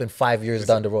would happen 5 years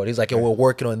down the road. He's like, yo, we're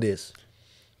working on this.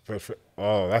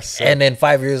 Oh, that's sick. And then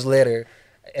 5 years later,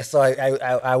 so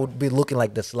I would be looking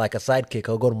like this, like a sidekick.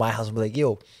 I'll go to my house and be like,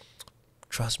 yo,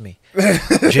 trust me,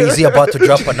 Jay-Z about to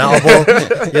drop an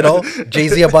album, you know,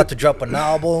 Jay-Z about to drop an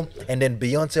album, and then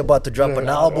Beyonce about to drop an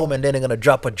album, and then they're going to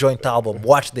drop a joint album.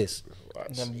 Watch this.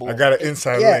 And then boom. I got an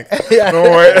inside Yeah. link. Yeah.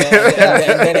 Don't worry. and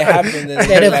then it happened. And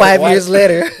then 5 years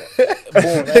later,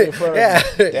 boom. Right in front of yeah,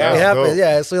 you. it Damn. happens. dope.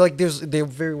 Yeah, so like they're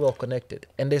very well connected,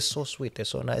 and they're so sweet. They're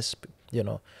so nice. You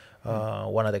know,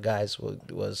 one of the guys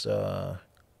was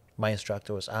my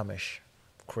instructor was Amish,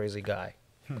 crazy guy,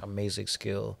 amazing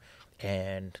skill,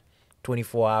 and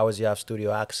 24 hours you have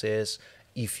studio access.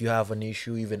 If you have an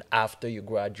issue, even after you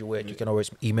graduate, you can always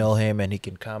email him and he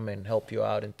can come and help you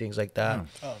out and things like that.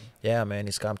 Yeah, man,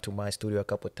 he's come to my studio a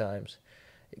couple of times.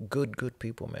 Good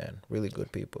people, man. Really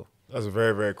good people. That's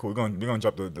very, very cool. We're gonna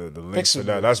drop the link Pixel to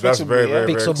that. Blue. That's Pixel very, Blue, very, yeah.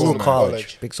 very Pixel cool, Blue man.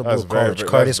 College. Pixel That's Blue very, College. very-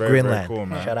 Curtis that's very, very Greenland. cool,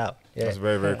 man. Shout out. Yeah. That's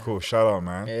very, very cool. Shout out,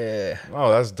 man. Yeah. Oh,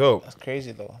 that's dope. That's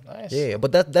crazy though. Nice. Yeah,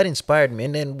 but that inspired me.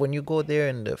 And then when you go there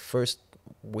in the first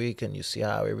week and you see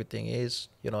how everything is,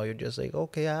 you know, you're just like,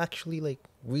 okay, I actually like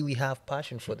really have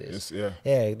passion for this. Yeah.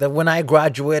 That when I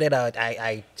graduated,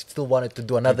 I still wanted to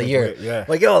do another year. Yeah.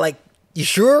 Like, yo, like, you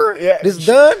sure? Yeah. This is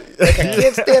done? Like, I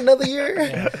can't stay another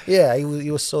year? Yeah, it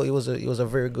was a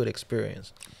very good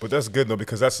experience. But that's good though,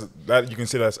 because that you can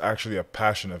see that's actually a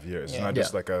passion of yours. It's Yeah. not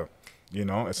just Yeah. like a, you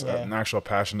know, it's Yeah. an actual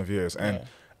passion of yours. And Yeah.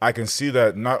 I can see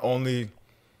that not only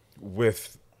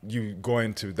with you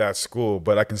going to that school,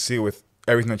 but I can see it with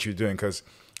everything that you're doing. Because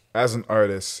as an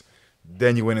artist,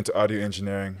 then you went into audio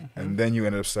engineering, and then you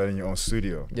ended up starting your own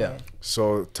studio. Yeah.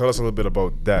 So tell us a little bit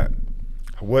about that.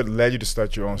 What led you to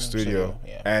start your own studio?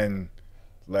 yeah. And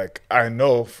like, I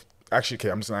know, actually, okay,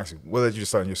 I'm just gonna ask you, what led you to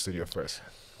start your studio first?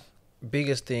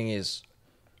 Biggest thing is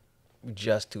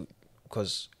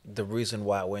because the reason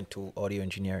why I went to audio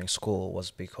engineering school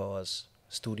was because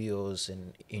studios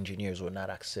and engineers were not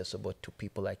accessible to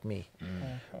people like me,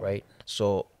 right?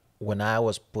 So when I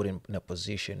was put in a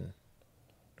position,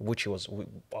 which was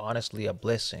honestly a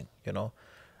blessing, you know,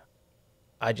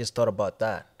 I just thought about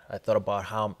that. I thought about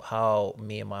how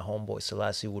me and my homeboy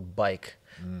Selassie would bike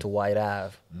to White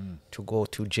Ave to go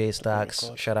to J Stocks.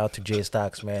 Shout out to J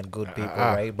Stocks, man, good people,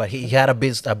 right? But he had a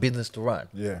business to run,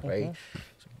 Yeah. right?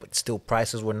 But still,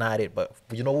 prices were not it. But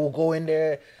you know, we'll go in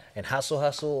there and hustle,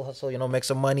 you know, make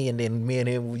some money, and then me and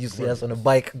him, we used to us on a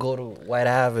bike, go to White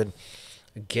Ave and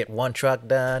get one track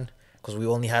done because we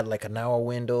only had like an hour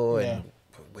window, and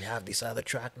we have this other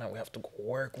track now. We have to go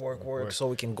work, so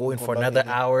we can go in for another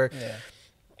hour. Yeah.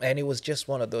 And it was just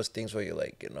one of those things where you're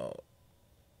like, you know,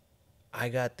 I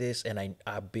got this, and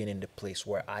I've been in the place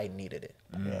where I needed it,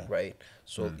 right?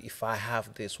 So if I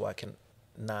have this, why can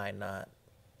I not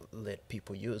let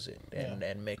people use it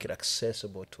and make it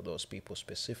accessible to those people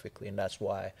specifically? And that's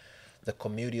why the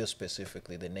commudio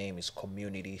specifically, the name is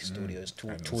Community Studios, two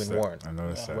in one. I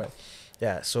noticed that. Right.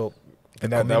 Yeah. So.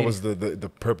 And that was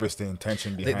the purpose, the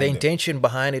intention behind The it. intention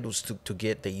behind it was to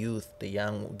get the youth, the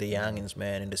youngins,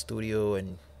 man, in the studio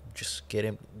and just get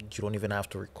him. You don't even have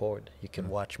to record. You can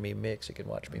watch me mix. You can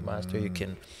watch me master. You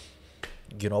can,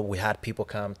 we had people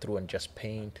come through and just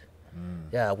paint.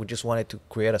 Yeah, we just wanted to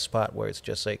create a spot where it's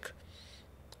just like,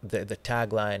 the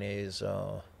tagline is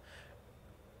a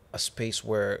space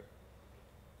where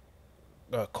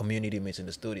community meets in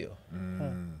the studio,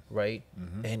 right?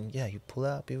 And yeah, you pull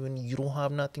up even you don't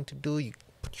have nothing to do. You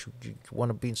want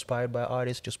to be inspired by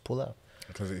artists, just pull up.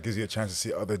 Because it gives you a chance to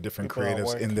see other different People at creatives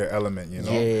work. in their element,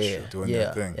 doing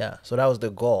their thing. Yeah. So that was the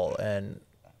goal, and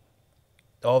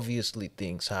obviously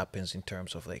things happens in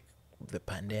terms of like the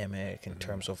pandemic, in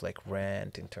terms of like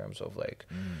rent, in terms of like,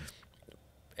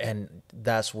 and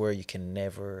that's where you can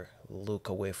never look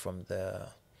away from the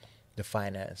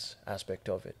finance aspect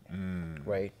of it,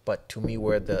 right? But to me,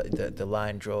 where the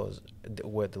line draws,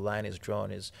 where the line is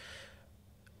drawn is,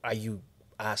 are you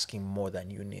asking more than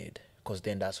you need? Because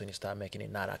then that's when you start making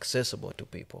it not accessible to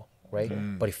people, right?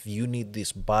 But if you need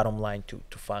this bottom line to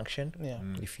function,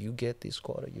 if you get this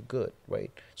quota, you're good,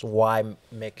 right? So why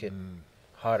make it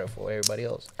harder for everybody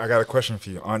else? I got a question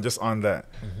for you on that.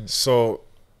 So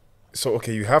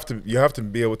okay, you have to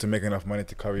be able to make enough money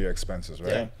to cover your expenses,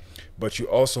 right? Yeah. But you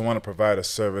also want to provide a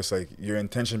service. Like, your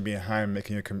intention behind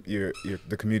making the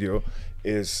commudio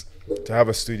is to have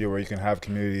a studio where you can have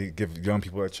community, give young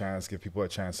people a chance, give people a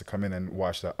chance to come in and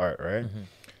watch that art, right?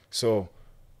 So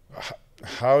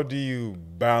how do you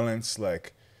balance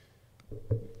like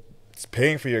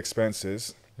paying for your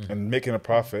expenses and making a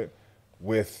profit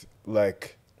with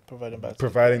like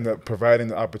providing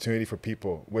the opportunity for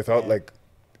people without like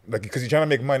because you're trying to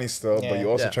make money still, but you're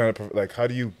also trying to like, how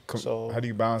do you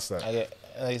balance that?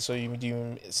 So you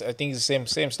do. I think it's the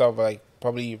same stuff, like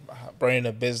probably running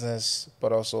a business,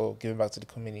 but also giving back to the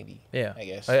community. Yeah, I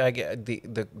guess. I get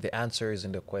the answer is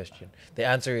in the question. The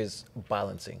answer is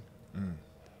balancing.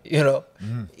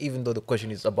 Even though the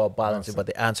question is about balancing, but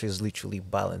the answer is literally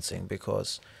balancing,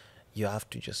 because you have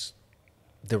to just.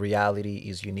 The reality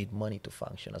is you need money to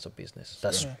function as a business.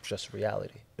 That's just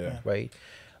reality, right?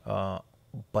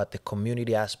 But the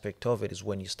community aspect of it is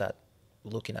when you start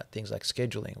looking at things like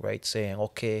scheduling, right? Saying,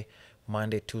 okay,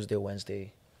 Monday, Tuesday,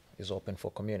 Wednesday is open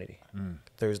for community.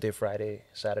 Thursday, Friday,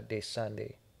 Saturday,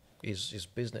 Sunday is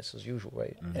business as usual,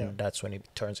 right? And that's when it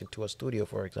turns into a studio,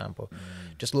 for example.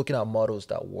 Just looking at models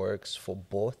that works for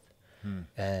both,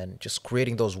 and just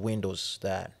creating those windows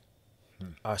that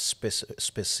are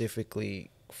specifically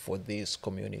for this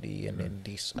community, and then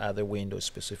these other windows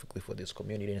specifically for this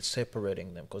community, and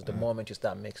separating them, because the moment you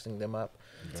start mixing them up,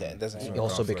 it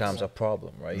also becomes a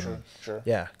problem, right? Sure.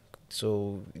 Yeah.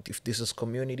 So if this is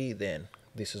community, then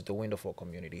this is the window for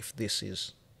community. If this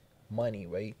is money,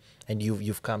 right? And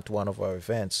you've come to one of our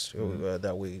events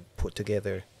that we put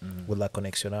together with La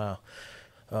Conexión.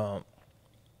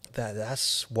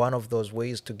 That's one of those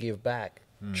ways to give back.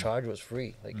 Charge was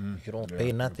free. Like, you don't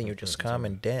pay nothing. You just come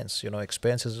and dance.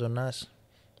 Expenses on us.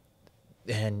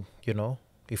 And,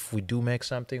 if we do make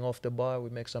something off the bar, we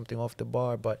make something off the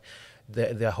bar. But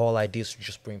the whole idea is to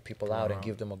just bring people out and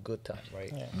give them a good time,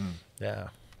 right? Yeah.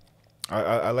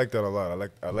 I like that a lot.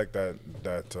 I like that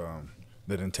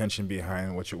intention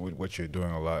behind what you're doing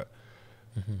a lot.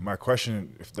 My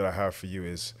question that I have for you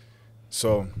is,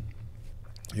 so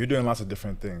you're doing lots of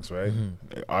different things, right?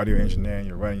 Audio engineering,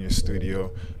 you're running your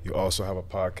studio, you also have a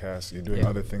podcast, you're doing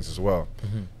other things as well.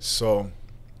 So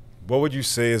what would you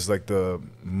say is like the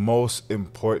most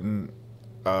important,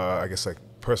 I guess, like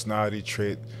personality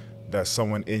trait that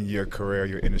someone in your career,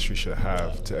 your industry should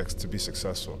have to be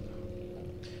successful?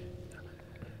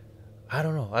 I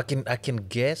don't know. I can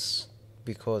guess,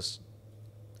 because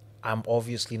I'm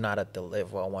obviously not at the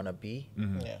level I want to be.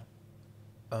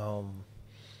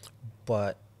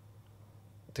 But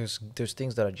there's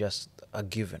things that are just a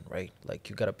given, right? Like,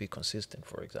 you gotta be consistent,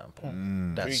 for example.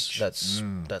 That's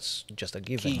just a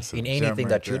given in anything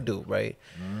that you do, right?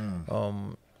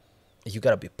 You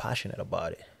gotta be passionate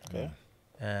about it.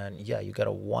 And you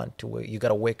gotta you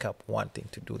gotta wake up wanting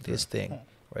to do this thing,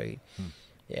 right?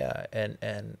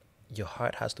 And your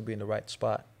heart has to be in the right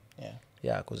spot.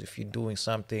 Because if you're doing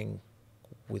something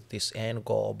with this end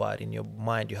goal, but in your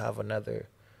mind you have another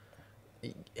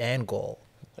end goal,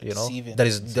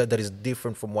 that is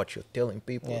different from what you're telling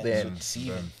people, then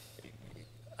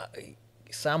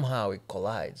somehow it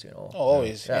collides, you know. Oh,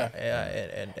 always, Yeah,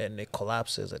 and it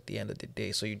collapses at the end of the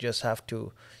day. So you just have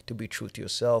to be true to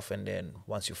yourself, and then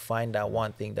once you find that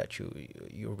one thing that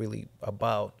you're really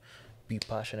about, be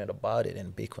passionate about it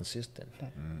and be consistent.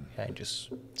 And just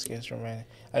Skills from man.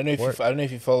 I don't know if Work. I don't know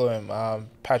if you follow him,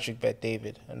 Patrick Bet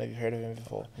David. I don't know if you've heard of him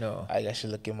before. No. I should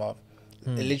look him up.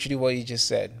 Literally what he just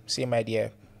said. Same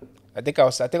idea. I think I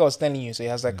was telling you. So he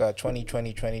has like a 20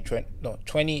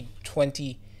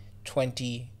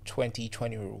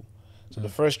 rule. So the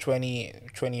first 20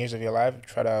 years of your life,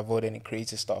 try to avoid any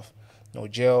crazy stuff. No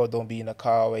jail, don't be in a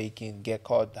car where you can get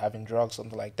caught having drugs,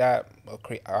 something like that, or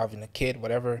having a kid,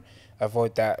 whatever.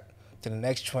 Avoid that. To the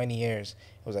next 20 years,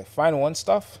 it was like find one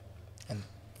stuff and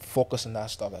focus on that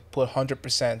stuff. Like put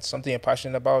 100%, something you're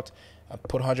passionate about, and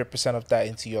put 100% of that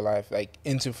into your life, like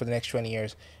into for the next 20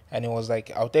 years. And it was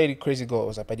like, I'll tell you the crazy goal. It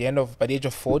was like by the age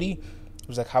of 40, it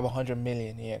was like have 100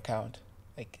 million in your account.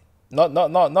 Like not the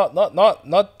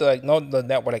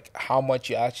net worth, like how much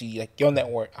you actually, like your net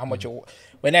worth, how much you.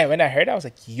 When I heard that, I was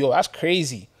like, yo, that's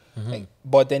crazy. Like,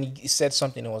 but then he said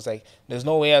something. It was like, there's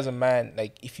no way as a man,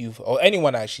 like if you or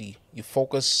anyone actually, you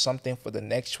focus something for the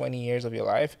next 20 years of your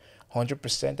life,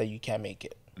 100% that you can make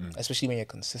it, especially when you're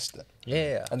consistent.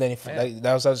 yeah. And then if like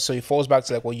that was so it falls back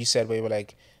to like what you said, where you were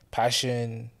like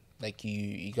passion, like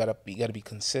you gotta be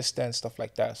consistent, stuff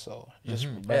like that. So just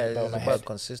Yeah, write that it's on my about head.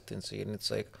 consistency, and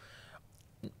it's like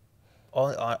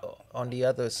on the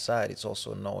other side, it's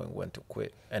also knowing when to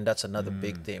quit, and that's another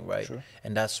big thing, right? True.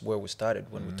 And that's where we started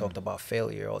when we talked about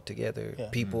failure altogether. Yeah.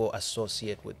 People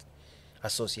associate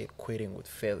quitting with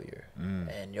failure,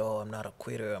 and yo, I'm not a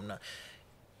quitter. I'm not.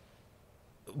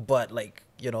 But like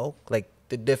like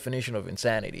the definition of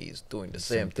insanity is doing the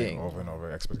same thing. over and over,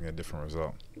 expecting a different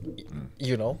result.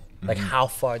 Like how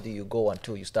far do you go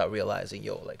until you start realizing,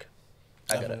 yo, like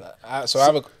I gotta. So I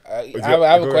have a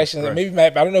question. Right. Maybe I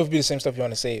don't know if it'll be the same stuff you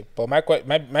want to say, but my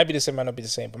might be the same, might not be the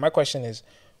same. But my question is,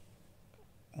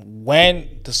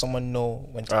 when does someone know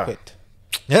when to quit?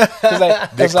 Cause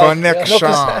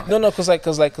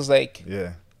like,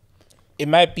 Yeah. it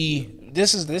might be.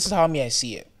 This is how I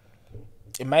see it.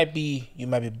 It might be you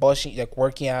might be bushing like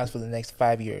working hours for the next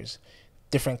 5 years,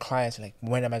 different clients. Like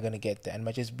when am I gonna get there? And it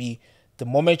might just be the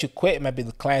moment you quit. It might be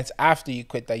the clients after you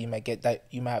quit that you might get that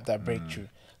you might have that breakthrough.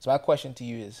 So my question to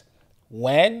you is,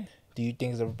 when do you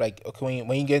think is like okay,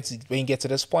 when you get to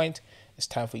this point, it's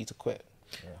time for you to quit?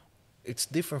 It's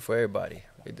different for everybody.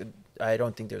 I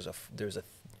don't think there's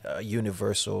a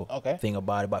universal thing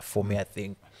about it. But for me, I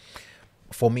think,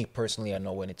 for me personally, I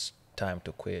know when it's time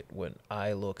to quit when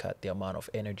I look at the amount of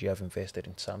energy I've invested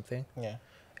in something,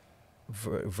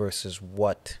 versus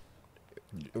what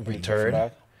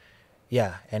return.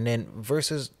 Yeah, and then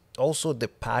versus also the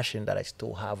passion that I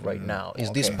still have right now. Is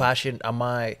this passion?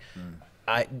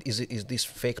 Is this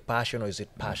fake passion or is it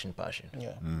passion?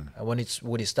 Yeah. And when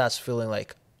it starts feeling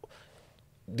like,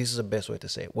 this is the best way to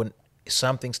say it, when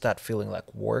something starts feeling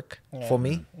like work for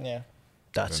me,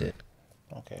 that's it.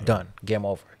 Okay. Done. Game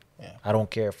over. Yeah. I don't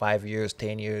care 5 years,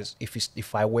 10 years.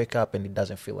 If I wake up and it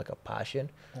doesn't feel like a passion,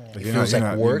 it You're feels not,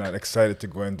 like you're work. not excited to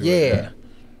go and do it. Yeah.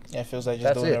 Yeah, it feels like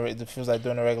That's it feels like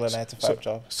doing a regular 9 to 5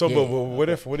 job. So, but what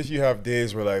if you have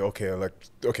days where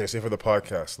okay, say for the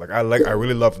podcast, I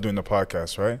really love doing the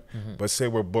podcast, right? But say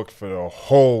we're booked for the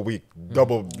whole week,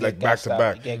 double, like back to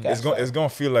back. It's gonna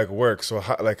feel like work. So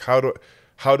how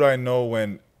do I know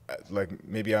when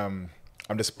maybe I'm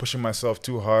just pushing myself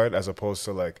too hard as opposed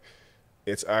to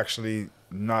it's actually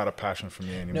not a passion for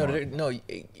me anymore? No,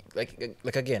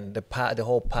 like again, the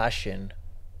whole passion.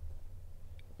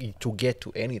 To get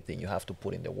to anything, you have to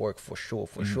put in the work for sure.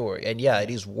 And it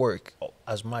is work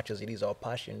as much as it is our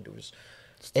passion. There's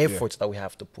efforts that we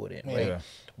have to put in, right?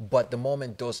 But the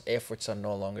moment those efforts are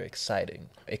no longer exciting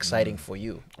for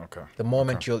you, the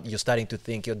moment you're starting to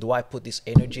think, do I put this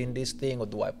energy in this thing or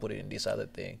do I put it in this other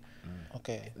thing?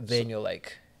 Then you're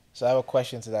like. So I have a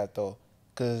question to that though,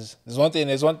 because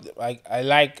there's one I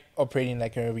like operating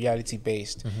like a reality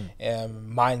based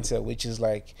mindset, which is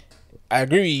like. I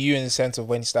agree with you in the sense of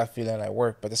when you start feeling like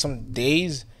work, but there's some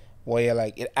days where you're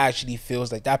like, it actually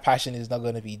feels like that passion is not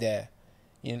going to be there.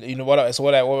 You know what? So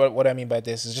what I mean by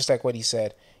this is just like what he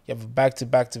said. You have a back to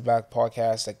back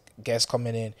podcast, like guests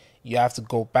coming in. You have to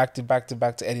go back to back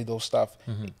to edit those stuff.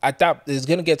 At that, it's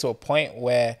gonna get to a point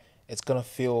where it's gonna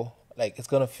feel like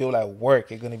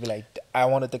work. You're gonna be like, I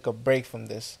want to take a break from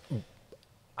this.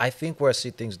 I think where I see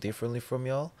things differently from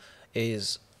y'all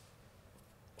is.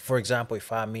 For example,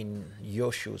 if I'm in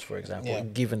your shoes, for example,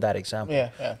 given that example,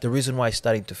 the reason why it's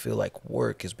starting to feel like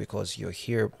work is because you're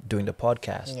here doing the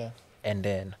podcast, and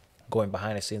then going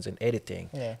behind the scenes and editing,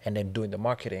 and then doing the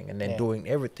marketing, and then doing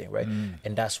everything, right?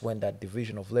 And that's when that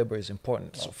division of labor is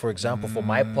important. So, for example, for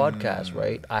my podcast,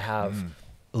 right, I have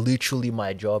literally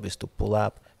my job is to pull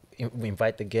up,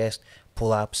 invite the guest,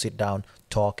 pull up, sit down,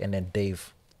 talk, and then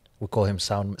Dave, we call him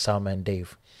Soundman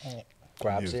Dave,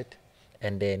 grabs it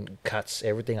and then cuts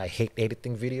everything. I hate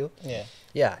editing video.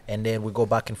 Yeah, and then we go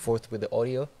back and forth with the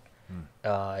audio.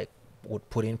 I would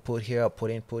put input here, I'll put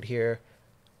input here.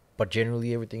 But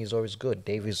generally, everything is always good.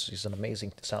 Dave is an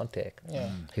amazing sound tech.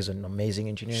 He's an amazing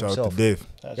engineer Shout himself. out to Dave.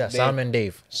 Yeah, Soundman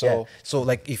Dave. So, so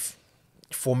like if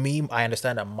for me, I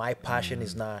understand that my passion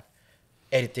is not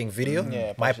editing video.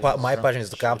 My passion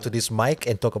is to come to this mic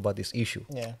and talk about this issue.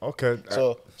 Okay.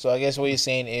 So I guess what you're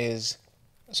saying is,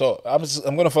 so I'm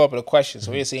gonna follow up with a question. So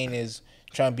what you're saying is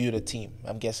try and build a team.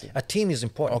 I'm guessing A team is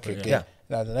important. Okay, good. Yeah.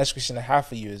 Now the next question I have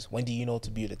for you is, when do you know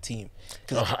to build a team?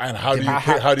 And how do you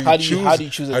how do you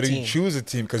choose a team? choose a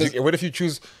team? Because what if you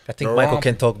choose? I think Michael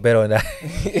can talk better on that.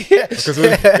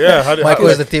 Because Michael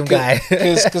is the team guy.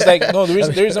 Because like no, the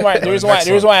reason why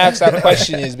I asked that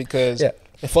question is because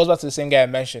it falls back to the same guy I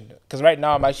mentioned. Because right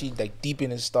now I'm actually like deep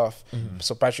in his stuff.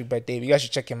 So Patrick Bet Dave, you guys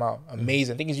should check him out.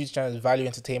 Amazing. I think he's used to value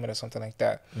entertainment or something like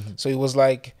that. So he was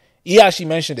like, he actually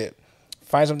mentioned it.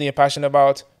 Find something you're passionate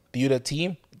about, build a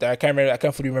team. I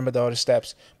can't fully remember the other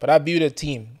steps, but I built a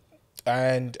team,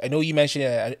 and I know you mentioned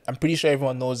it. I'm pretty sure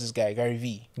everyone knows this guy, Gary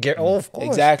V. Oh, of course.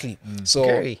 Exactly. So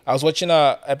Gary. I was watching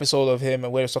a episode of him,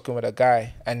 and we were talking with a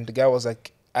guy, and the guy was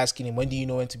like asking him, when do you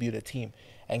know when to build a team?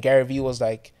 And Gary V was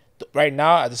like, right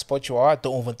now at the spot you are,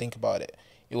 don't even think about it.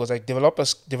 It was like develop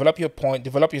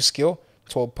your skill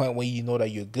to a point where you know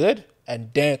that you're good. And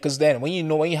then, because then when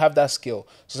you have that skill,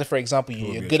 so say for example,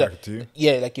 you're good at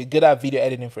you're good at video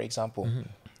editing, for example.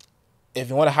 If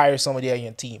you want to hire somebody on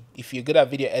your team, if you're good at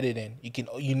video editing,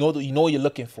 you know what you're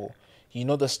looking for. You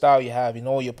know the style you have. You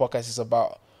know what your podcast is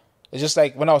about. It's just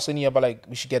like when I was saying about like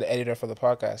we should get an editor for the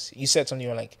podcast. You said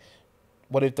something like,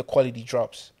 "What if the quality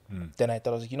drops?" Then I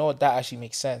thought I was like, you know what, that actually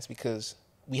makes sense because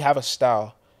we have a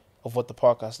style of what the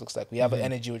podcast looks like. We have an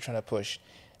energy we're trying to push.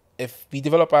 If we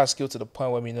develop our skill to the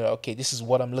point where we know, okay, this is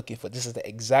what I'm looking for. This is the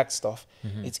exact stuff.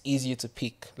 It's easier to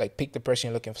pick the person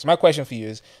you're looking for. So my question for you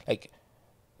is like,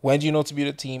 when do you know to build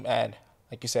a team? And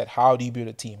like you said, how do you build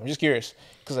a team? I'm just curious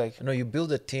because like, you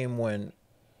build a team when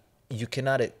you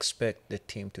cannot expect the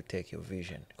team to take your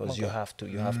vision because you have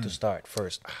to start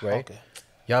first, right? Okay.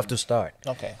 You have to start.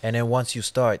 Okay. And then once you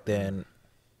start, then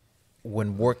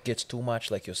when work gets too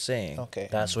much, like you're saying,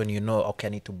 that's when you know, okay, I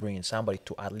need to bring in somebody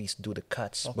to at least do the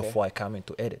cuts before I come in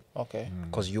to edit. Okay.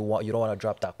 Because you don't want to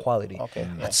drop that quality. Okay.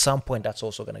 At some point, that's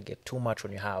also gonna get too much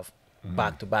when you have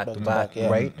back to back,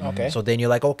 right? Okay. So then you're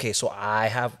like, okay, so I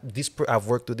have I've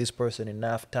worked with this person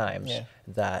enough times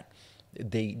that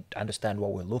they understand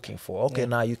what we're looking for. Okay,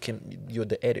 now you're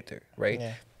the editor, right?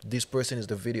 This person is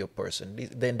the video person.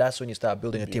 Then that's when you start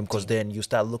building a team because then you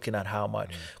start looking at how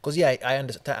much. Because I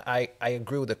understand. I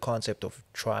agree with the concept of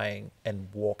trying and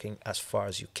walking as far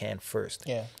as you can first.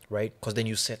 Yeah. Right. Because then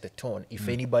you set the tone. If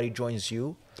anybody joins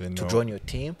you to join your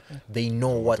team, they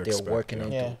know what they're working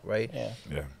into. Right.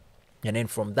 Yeah. And then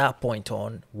from that point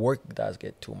on, work does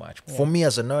get too much. For me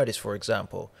as an artist, for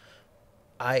example,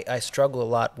 I struggle a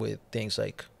lot with things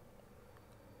like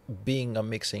being a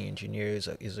mixing engineer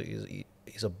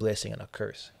is a blessing and a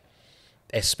curse,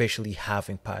 especially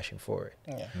having passion for it.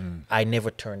 Yeah. I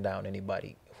never turn down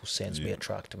anybody who sends me a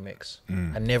track to mix.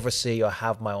 I never say I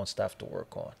have my own stuff to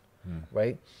work on,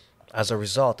 right? As a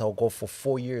result, I'll go for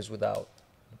 4 years without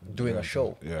doing a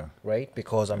show, right?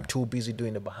 Because I'm too busy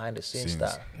doing the behind the scenes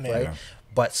stuff, right?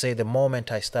 But say the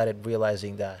moment I started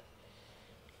realizing that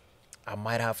I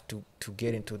might have to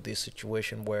get into this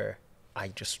situation where I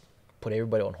just put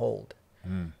everybody on hold,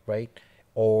 right?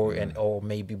 Or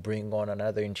maybe bring on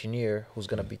another engineer who's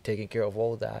gonna be taking care of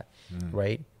all that,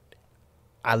 right?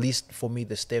 At least for me,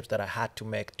 the steps that I had to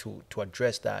make to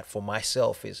address that for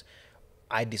myself is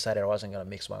I decided I wasn't gonna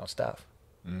mix my own stuff,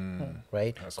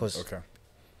 right? Because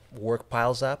work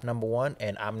piles up, number one,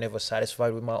 and I'm never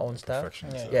satisfied with my own stuff.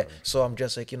 So I'm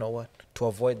just like, you know what? To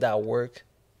avoid that work,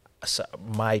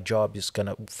 my job is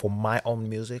for my own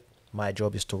music. My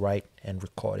job is to write and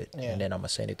record it, and then I'm gonna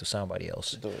send it to somebody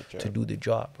else to do the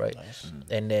job, right? Nice.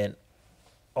 And then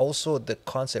also the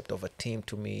concept of a team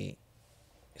to me,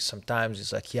 sometimes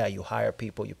it's like, you hire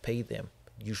people, you pay them.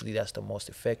 Usually that's the most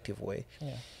effective way.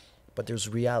 But there's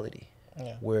reality.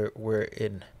 We're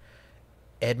in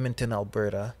Edmonton,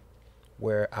 Alberta,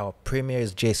 where our premier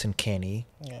is Jason Kenney.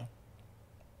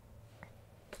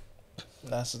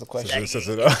 That's the question.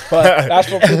 So- But that's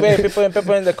for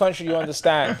people in the country. You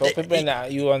understand? For people in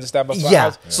that, you understand. But for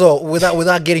us, So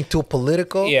without getting too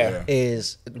political, Yeah.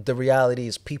 is the reality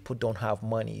is people don't have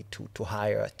money to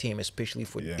hire a team, especially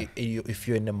for if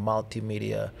you're in the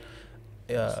multimedia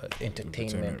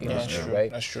entertainment Yeah, industry, true.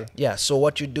 right? That's true. Yeah. So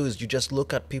what you do is you just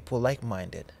look at people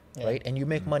like-minded, Yeah. right? And you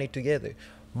make money together.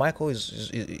 Michael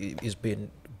is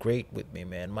been great with me,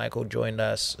 man. Michael joined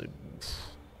us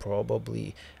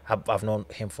probably. I've known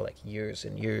him for like years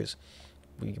and years.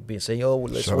 We've been saying, "Oh,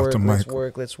 let's Shout out work, to let's Michael.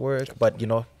 work, let's work," but you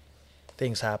know,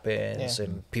 things happen Yeah.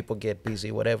 and people get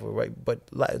busy, whatever, right? But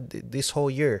like this whole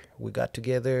year, we got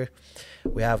together.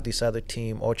 We have this other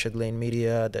team, Orchard Lane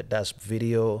Media, that does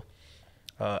video,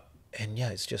 and yeah,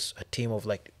 it's just a team of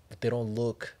like they don't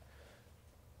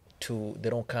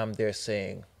come there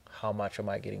saying, how much am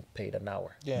I getting paid an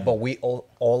hour? Yeah. But we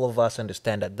all of us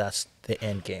understand that that's the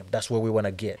end game. That's where we want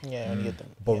to get. yeah, when you get them.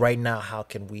 But right now, how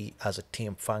can we as a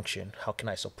team function? How can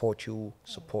I support you,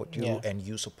 Yeah. and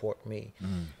you support me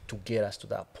to get us to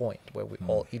that point where we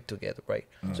all eat together, right?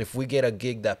 So if we get a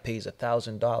gig that pays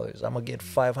 $1,000, I'm gonna get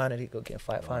 500. He could get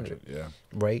 500, Yeah.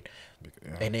 right?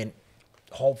 Yeah. And then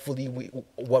hopefully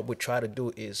what we try to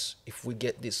do is if we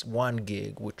get this one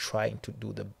gig, we're trying to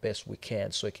do the best we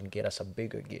can so it can get us a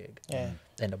bigger gig. Yeah.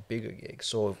 And a bigger gig.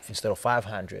 So if instead of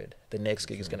 500, the next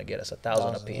gig is gonna get us 1,000 a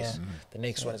 1,000, piece. yeah. The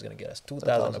next one is gonna get us 2,000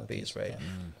 a 2,000 piece, piece, right? yeah.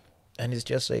 And it's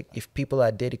just like if people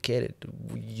are dedicated,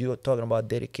 you're talking about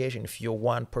dedication. If you're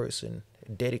one person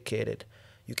dedicated,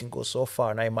 you can go so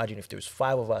far. And I imagine if there's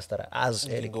 5 of us that are as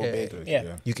You can go dedicated, big.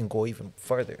 Yeah. you can go even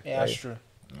further. Yeah, right? that's true.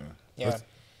 Yeah.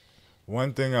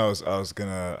 One thing I was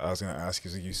gonna ask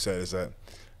you, you said, is that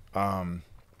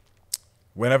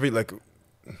whenever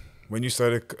when you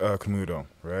started commudio,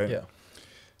 right? Yeah.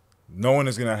 No one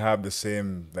is gonna have the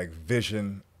same like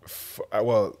vision.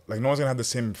 No one's gonna have the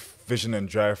same vision and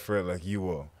drive for it like you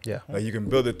will. Yeah. Like you can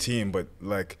build a team, but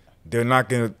like they're not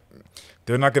gonna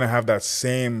have that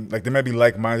same, like they might be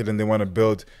like-minded and they want to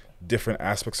build different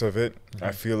aspects of it.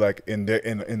 I feel like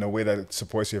in a way that it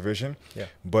supports your vision. Yeah.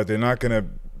 But they're not gonna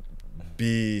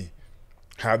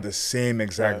have the same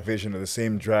exact vision or the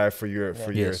same drive for your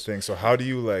Yes. thing. So how do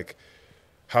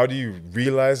you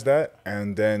realize that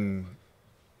and then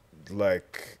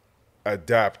like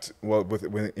adapt with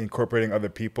incorporating other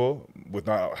people with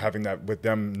not having that, with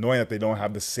them knowing that they don't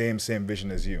have the same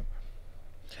vision as you?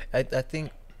 I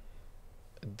think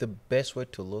the best way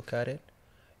to look at it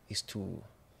is to,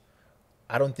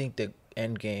 I don't think the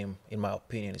end game, in my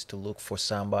opinion, is to look for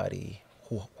somebody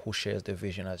who shares the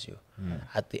vision as you.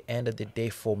 At the end of the day,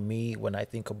 for me, when I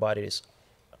think about it, is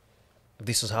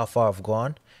this is how far I've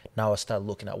gone. Now I start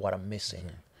looking at what I'm missing,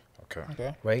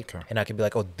 Okay. right? Okay. And I can be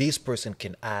like, oh, this person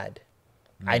can add.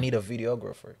 I need a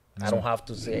videographer. I don't have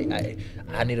to say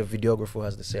I need a videographer who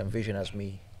has the same vision as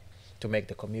me to make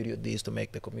the commudio this, to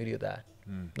make the commudio that.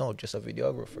 No, just a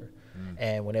videographer.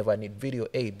 And whenever I need video,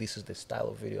 hey, this is the style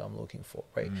of video I'm looking for,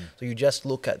 right? So you just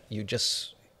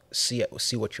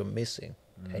see what you're missing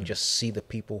and just see the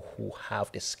people who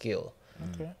have the skill,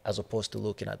 Okay. as opposed to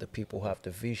looking at the people who have the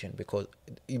vision, because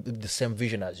the same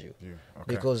vision as you. Okay.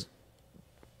 Because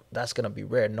that's gonna be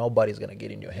rare. Nobody's gonna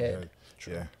get in your head.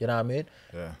 Yeah. You know what I mean?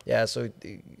 Yeah. Yeah. So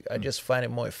I just find it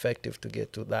more effective to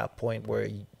get to that point where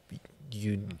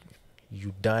you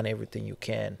done everything you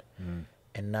can,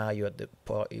 and now you're at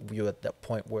that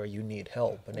point where you need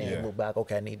help, and then you look back.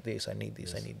 Okay, I need this. I need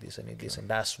this. I need this. I need this. And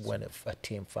that's when a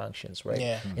team functions, right?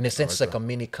 Yeah. In a sense, it's like a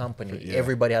mini company.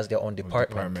 Everybody has their own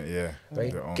department. Yeah.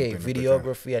 Right. Their own Okay. thing that they can-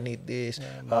 Videography. I need this.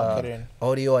 Marketing.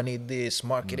 Audio. I need this.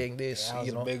 Marketing. This. That was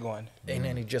You know. a big one. And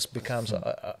then it just becomes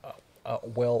a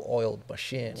well-oiled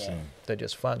machine that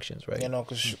just functions, right? You know,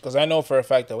 because I know for a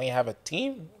fact that when you have a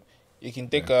team, you can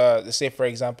think, let's say, for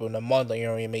example, in a month,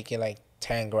 you're making like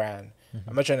 10 grand.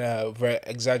 I'm not trying to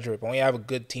exaggerate, but when you have a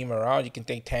good team around, you can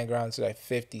take 10 grand to like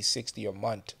 50, 60 a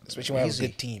month, especially when you have a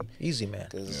good team. Easy, man.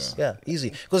 'Cause- Yeah,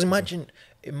 easy. Because imagine,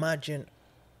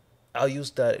 I'll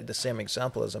use the same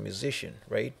example as a musician,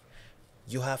 right?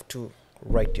 You have to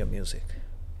write your music.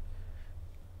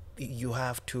 You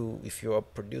have to, if you're a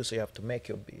producer, you have to make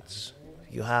your beats.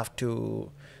 You have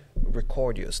to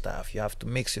record your stuff. You have to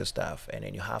mix your stuff, and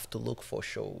then you have to look for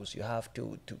shows. You have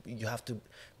to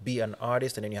be an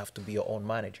artist, and then you have to be your own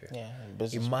manager. Yeah.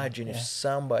 business- Imagine if yeah.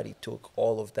 somebody took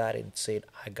all of that and said,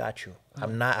 "I got you.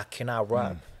 I cannot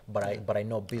rap, but I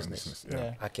know business.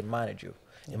 Yeah. I can manage you."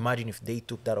 Imagine if they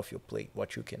took that off your plate,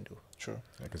 what you can do. True.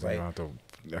 Because Right. you don't have to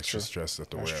extra stress have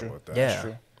to That's worry true. about that. Yeah,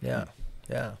 true.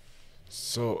 yeah.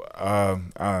 So,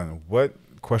 Alan, what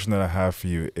question that I have for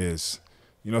you is,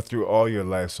 you know, through all your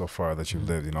life so far that you've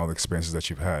lived, all the experiences that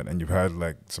you've had, and you've had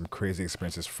like some crazy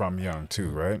experiences from young too,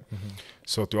 right?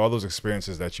 So through all those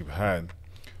experiences that you've had,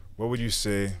 what would you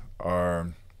say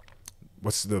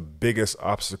what's the biggest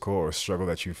obstacle or struggle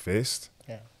that you faced?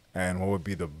 Yeah. And what would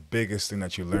be the biggest thing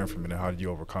that you learned from it, and how did you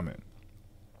overcome it?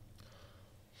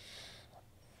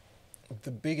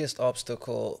 The biggest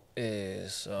obstacle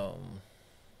is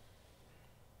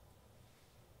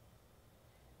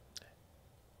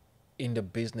in the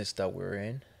business that we're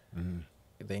in,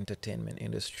 the entertainment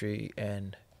industry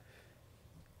and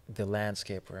the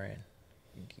landscape we're in.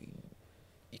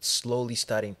 It's slowly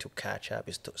starting to catch up.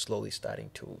 It's slowly starting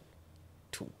to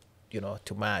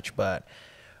match. But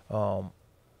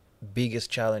biggest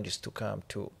challenge is to come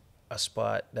to a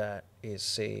spot that is,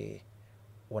 say,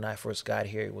 when I first got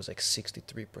here, it was like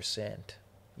 63%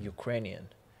 Ukrainian,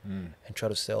 and try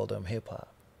to sell them hip hop.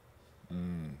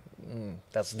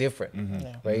 That's different,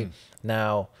 right?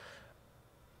 Now,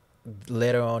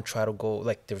 later on, try to go,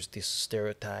 like, there's this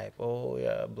stereotype, oh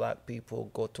yeah, black people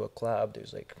go to a club,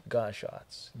 there's like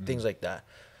gunshots, things like that.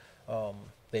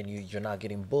 Then you're not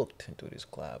getting booked into these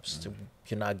clubs. So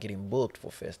you're not getting booked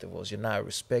for festivals. You're not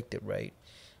respected, right?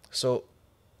 So,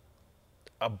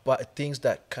 but things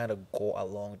that kind of go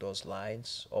along those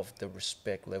lines of the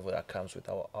respect level that comes with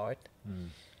our art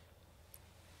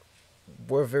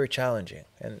were very challenging,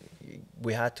 and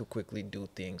we had to quickly do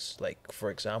things like, for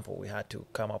example, we had to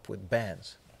come up with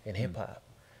bands in hip hop.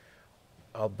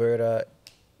 Alberta,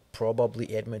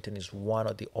 probably Edmonton, is one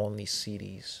of the only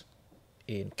cities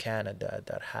in Canada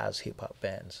that has hip hop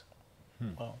bands.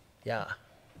 Wow. Yeah.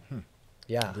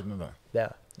 Yeah. I didn't know that.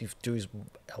 Yeah. If there's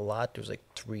a lot, there's like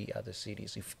 3 other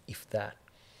cities, if that.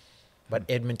 But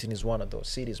Edmonton is one of those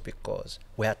cities because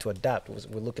we had to adapt.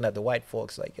 We're looking at the white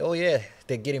folks like, oh yeah,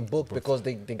 they're getting booked because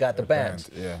they got the bands,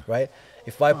 yeah. right?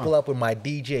 If I pull up with my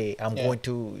DJ, I'm going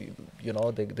to, they're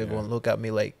going to look at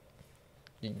me like,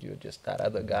 you're just that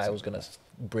other guy who's going to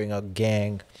bring a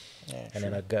gang, and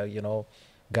then a guy,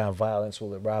 gun violence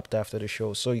will erupt after the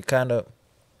show. So you kind of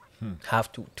have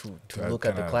to look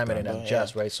at the climate and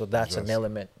adjust, right? So that's an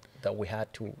element that we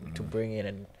had to bring in,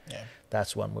 and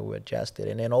that's one where we adjusted.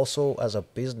 And then also as a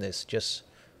business, just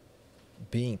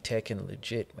being taken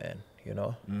legit, man,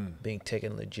 being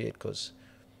taken legit, because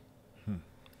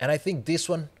and I think this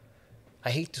one,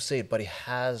 I hate to say it, but it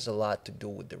has a lot to do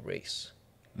with the race,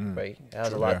 right? It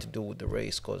has a lot to do with the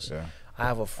race, because I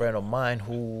have a friend of mine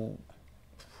who,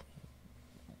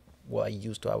 I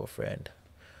used to have a friend,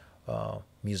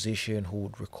 musician who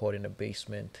would record in the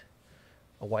basement,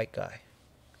 a white guy.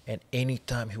 And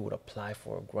anytime he would apply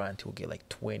for a grant, he would get like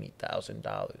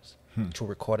 $20,000 to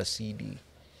record a CD.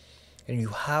 And you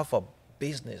have a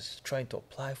business trying to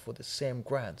apply for the same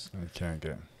grants. You can't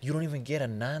get. You don't even get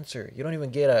an answer. You don't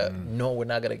even get a, no, we're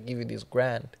not going to give you this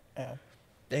grant. And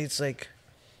it's like,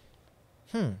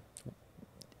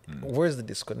 where's the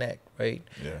disconnect, right?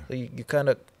 Yeah. So you kind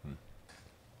of,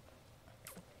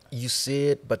 you see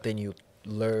it, but then you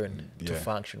learn to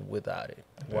function without it.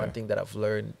 One thing that I've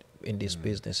learned in this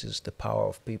business is the power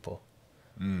of people.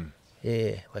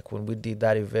 Yeah, like when we did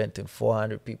that event and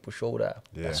 400 people showed up,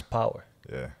 that's power.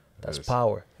 Yeah, that's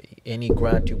power. Any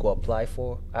grant you go apply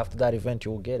for, after that event,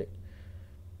 you will get it.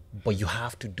 But you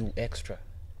have to do extra.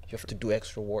 You have to do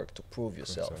extra work to prove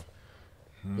yourself.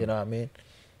 You know what I mean?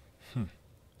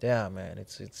 Yeah, man,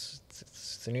 it's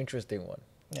an interesting one.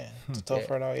 Yeah, it's a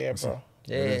tough right out here, bro.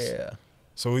 Yeah.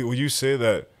 So would you say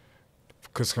that,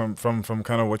 because from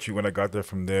kind of when I got there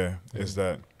from there, is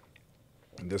that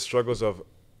the struggles of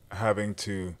having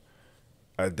to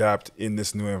adapt in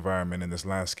this new environment, in this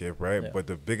landscape, right? But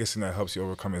the biggest thing that helps you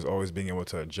overcome is always being able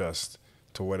to adjust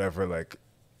to whatever,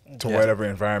 whatever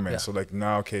environment. So like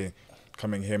now, okay,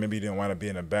 coming here, maybe you didn't want to be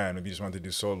in a band, maybe you just wanted to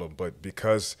do solo, but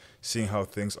because seeing how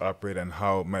things operate and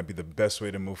how might be the best way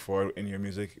to move forward in your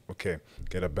music, okay,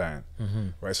 get a band,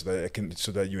 right? So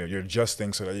that you're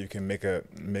adjusting so that you can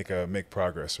make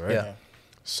progress, right? Yeah.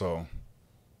 So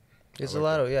it's a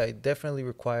lot of, it definitely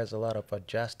requires a lot of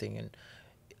adjusting.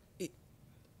 And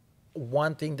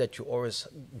one thing that you always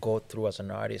go through as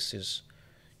an artist is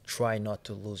try not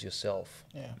to lose yourself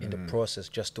in the process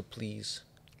just to please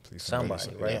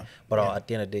somebody, right? But at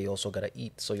the end of the day, you also got to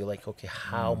eat. So you're like, okay,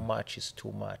 how much is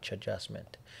too much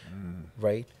adjustment,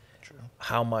 right? True.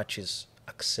 How much is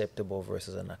acceptable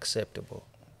versus unacceptable?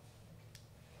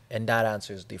 And that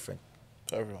answer is different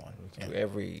To everyone. to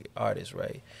every artist,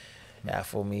 right? Yeah,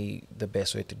 for me, the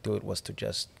best way to do it was to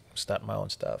just start my own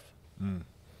stuff.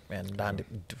 And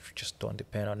just don't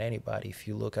depend on anybody. If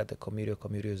you look at the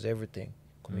commudio is everything.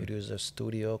 Commudio is a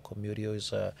studio. Commudio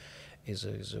is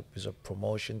is a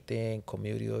promotion thing.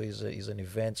 Commudio is an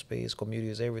event space. Commudio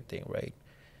is everything, right?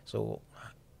 So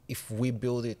if we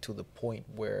build it to the point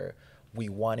where we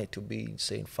want it to be,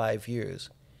 say in 5 years,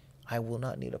 I will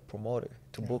not need a promoter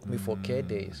to book me for K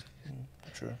days.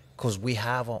 True. Because we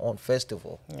have our own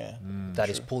festival Yeah. that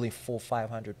is pulling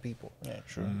 400-500 people. Yeah.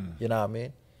 True. You know what I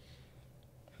mean?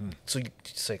 So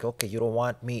it's like, okay, you don't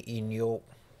want me in your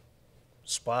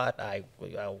spot.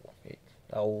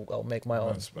 I'll make my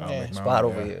own spot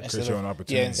over here. Create your own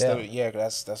opportunity. That's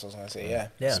what I was gonna say. Yeah.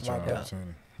 Yeah. Smart guy.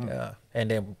 Yeah,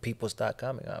 and then people start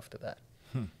coming after that.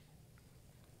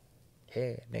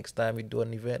 Hey, next time we do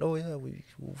an event, oh yeah,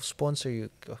 we'll sponsor you.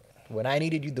 When I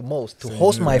needed you the most to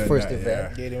host my first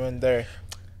event, Get him in there.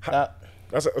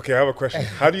 Okay, I have a question.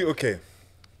 How do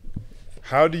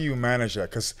you manage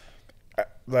that? Because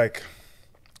like,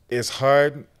 it's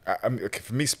hard. I mean, okay,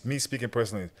 for me speaking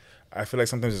personally, I feel like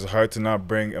sometimes it's hard to not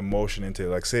bring emotion into it.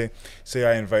 Like, say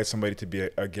I invite somebody to be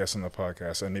a guest on the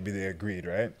podcast, and maybe they agreed,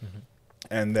 right?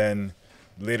 And then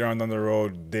later on down the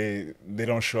road, they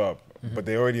don't show up, but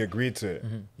they already agreed to it,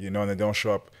 you know, and they don't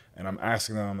show up. And I'm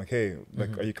asking them, I'm like, hey,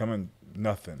 like, are you coming?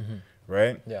 Nothing,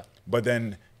 right? Yeah. But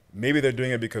then maybe they're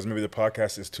doing it because maybe the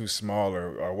podcast is too small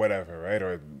or whatever, right?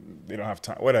 Or they don't have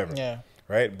time, whatever. Yeah.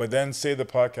 Right? But then say the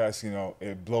podcast, you know,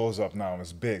 it blows up now and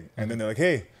it's big. And then they're like,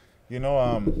 hey, you know,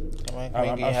 I'm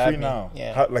free now.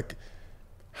 Yeah.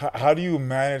 How do you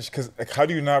manage? Because like, how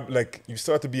do you not, like, you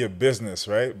still have to be a business,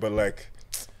 right? But like,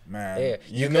 man, yeah,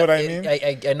 you know what I mean?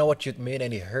 I know what you mean,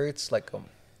 and it hurts. Like,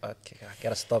 okay, I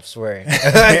gotta stop swearing.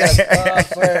 I gotta stop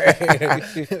swearing.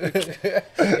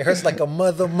 It hurts like a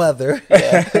mother.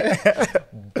 Yeah.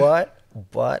 But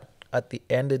at the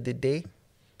end of the day,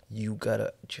 you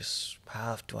gotta just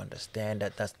have to understand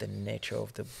that that's the nature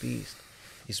of the beast.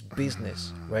 It's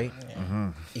business, right?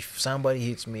 If somebody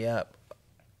hits me up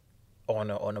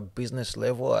on a business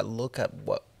level, I look at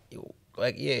what,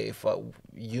 like, yeah, if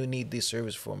you need this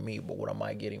service from me, but what am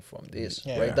I getting from this,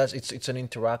 right? That's it's an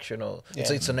interactional.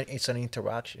 It's an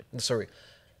interaction. Sorry,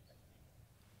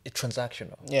 it's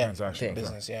transactional. Yeah, Transactional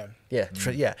business. Yeah.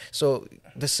 Yeah. So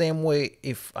the same way,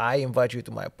 if I invite you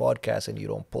to my podcast and you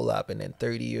don't pull up, and then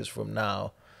 30 years from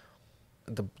now,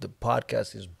 the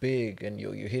podcast is big and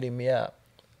you're hitting me up,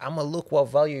 I'm gonna look what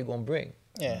value you're gonna bring.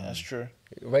 Yeah, that's true.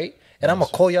 Right? And I'm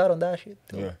gonna call you out on that shit.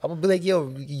 Yeah. I'm gonna be like, yo,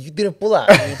 you didn't pull out.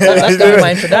 That's gonna be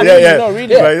my introduction. No,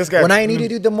 really. Like, this guy, When I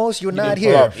needed you the most, you're not didn't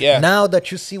pull here. up. Yeah. Now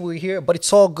that you see we're here, but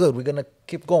it's all good. We're gonna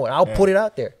keep going. I'll put it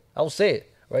out there. I'll say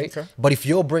it. Right? Okay. But if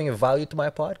you're bringing value to my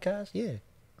podcast,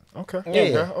 Okay.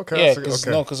 Yeah, Okay.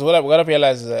 Because what I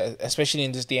realize is that, especially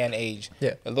in this day and age,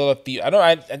 a lot of people,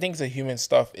 I think the human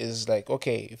stuff is like,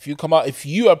 okay, if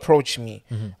you approach me,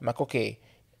 I'm like, okay,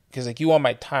 because like you want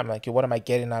my time, like, what am I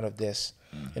getting out of this?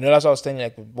 You know, that's what I was saying.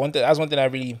 Like, that's one thing I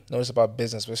really noticed about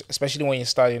business, especially when you're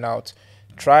starting out.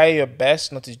 Try your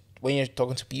best not to, when you're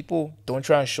talking to people, don't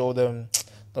try and show them.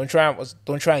 Don't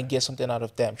try and get something out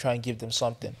of them. Try and give them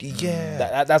something.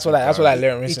 Yeah, that's what I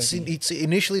learned recently. It's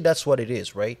initially that's what it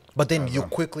is, right? But then you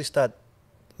quickly start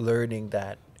learning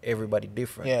that everybody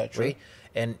different, right?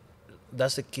 And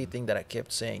that's the key thing that I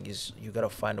kept saying is you gotta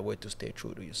find a way to stay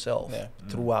true to yourself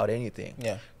throughout anything.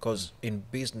 Yeah, because in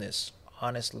business,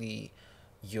 honestly,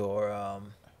 your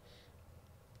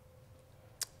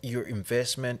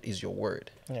investment is your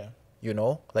word. Yeah, you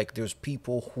know, like there's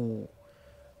people who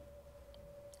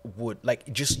would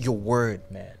like just your word,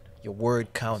 man. Your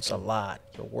word counts a lot.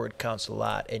 Your word counts a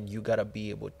lot, and you gotta be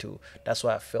able to. That's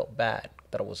why I felt bad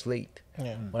that I was late.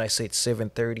 Yeah. When I said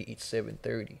 7:30, it's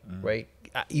 7:30, right?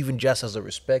 Even just as a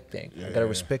respect thing, I gotta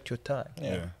respect your time,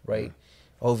 right?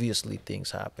 Obviously,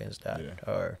 things happens that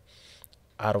are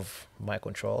out of my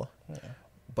control,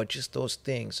 but just those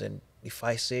things. And if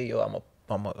I say, yo,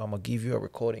 I'm gonna give you a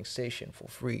recording session for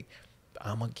free.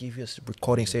 I'm gonna give you a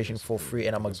recording session for free,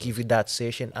 and I'm gonna give you that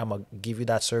session. I'm gonna give you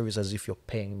that service as if you're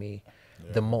paying me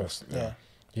the most.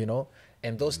 You know,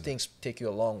 and those things take you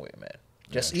a long way, man.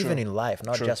 Just even in life,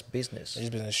 not just business. It's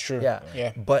business, true.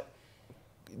 Yeah. But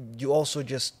you also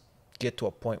just get to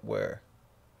a point where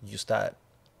you start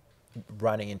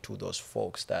running into those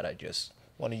folks that are just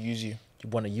want to use you.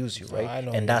 Want to use you, right? I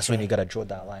know and that's when you gotta draw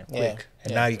that line quick.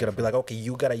 And now you gotta be like, okay,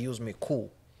 you gotta use me,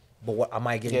 cool. But what am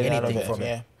I getting anything from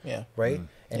it? Yeah. Right?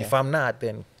 And if I'm not,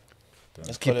 then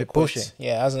let's keep it pushing.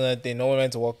 Yeah, that's another thing. Knowing when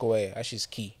to walk away. Actually, is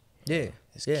key. Yeah.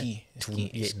 It's key. It's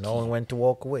key. Yeah, knowing when to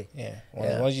walk away. Yeah.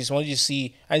 Once you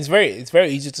see, and it's very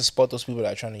easy to spot those people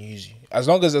that are trying to use you. As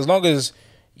long as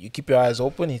you keep your eyes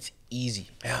open, it's easy.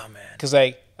 Yeah, man. Because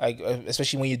like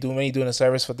especially when you're doing a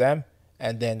service for them,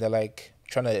 and then they're like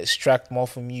trying to extract more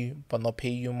from you but not pay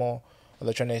you more, or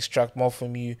they're trying to extract more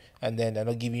from you, and then they're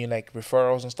not giving you like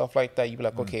referrals and stuff like that, you be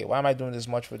like, okay, why am I doing this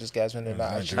much for these guys when they're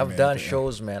not actually? I've done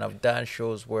shows, man. I've done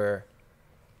shows where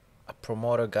a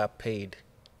promoter got paid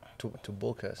to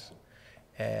book us,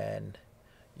 and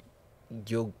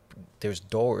there's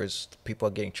doors. People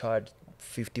are getting charged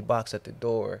 $50 at the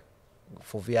door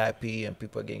for VIP, and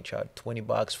people are getting charged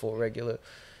 $20 for regular.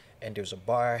 And there's a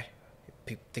bar.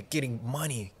 They're getting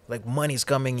money, like money's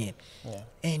coming in. Yeah.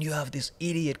 And you have this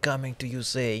idiot coming to you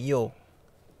saying, yo,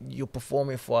 you're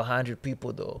performing for 100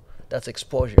 people though. That's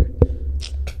exposure.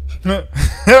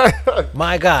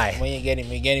 My guy. When you're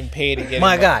getting paid to get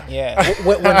My guy. Yeah.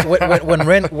 When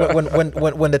rent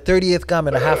when the 30th come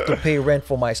and I have to pay rent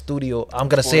for my studio, I'm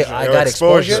gonna say I got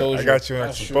exposure. I got you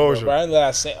exposure.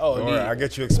 I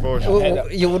get you exposure.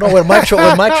 You know when my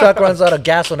truck runs out of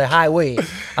gas on the highway,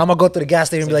 I'm gonna go to the gas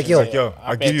station and be like, yo,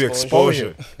 I'll give you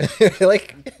exposure.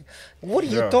 Like, what are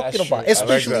you talking That's about? true.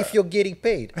 Especially like if you're getting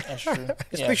paid. That's true.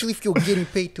 Especially if you're getting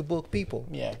paid to book people.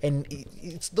 Yeah. And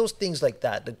it's those things like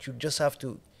that you just have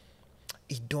to.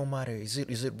 It don't matter. Is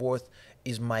it worth?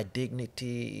 Is my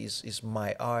dignity? Is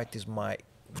my art? Is my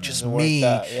just me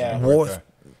worth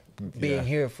being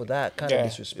here for that kind of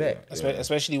disrespect?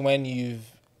 Especially when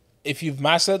if you've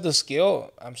mastered the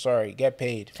skill, I'm sorry, get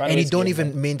paid. And it don't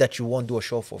even mean that you won't do a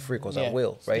show for free, because I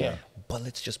will, right? Yeah. But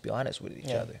let's just be honest with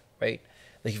each other, right?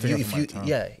 Like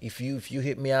if you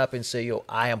hit me up and say, yo,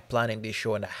 I am planning this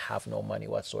show and I have no money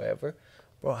whatsoever,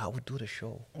 bro, I would do the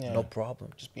show. Yeah. No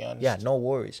problem. Just be honest. Yeah, no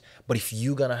worries. But if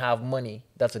you're gonna have money,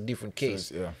 that's a different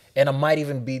case. Yeah. And I might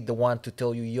even be the one to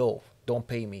tell you, yo, don't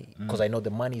pay me because I know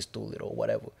the money's too little or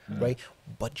whatever, right?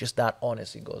 But just that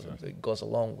honesty goes a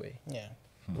long way. Yeah.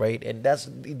 Right, and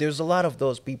there's a lot of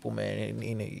those people, man,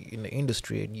 in the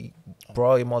industry, and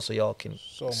probably most of y'all can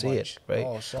see it, right?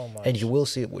 Oh, so much. And you will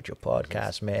see it with your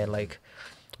podcast, man. Like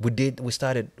we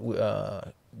started with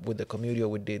the commudio.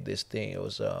 We did this thing. It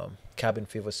was Cabin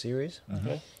Fever series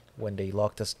when they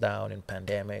locked us down in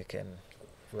pandemic, and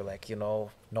we're like,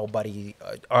 nobody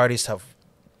artists have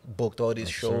booked all these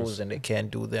shows and they can't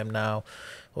do them now.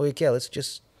 Okay, let's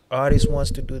just artists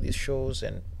wants to do these shows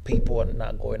and people are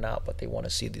not going out, but they want to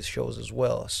see these shows as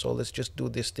well. So let's just do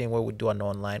this thing where we do an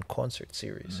online concert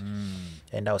series.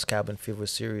 And that was Cabin Fever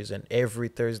series. And every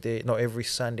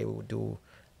Sunday we would do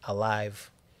a live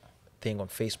thing on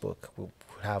Facebook. We would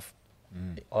have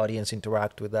the audience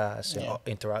interact with us and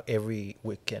interact every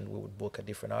weekend. We would book a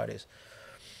different artist.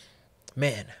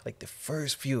 Man, like the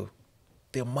first few,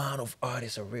 the amount of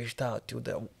artists I reached out to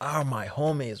that are my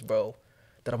homies, bro.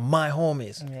 That are my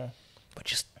homies. Yeah. But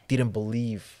just didn't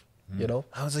believe,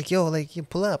 I was like, yo, like, you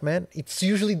pull up, man. It's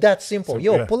usually that simple.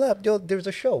 Pull up, there's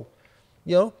a show.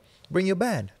 Bring your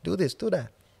band. Do this, do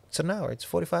that. It's an hour. It's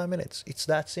 45 minutes. It's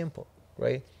that simple,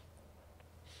 right?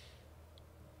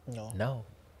 No.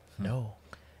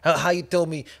 How you tell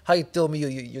me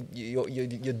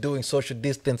you're doing social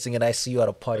distancing and I see you at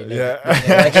a party?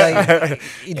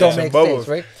 It don't make sense,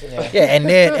 right? And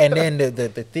then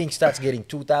the thing starts getting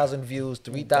 2,000 views,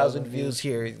 3,000 views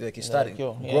here. Like it started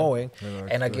growing,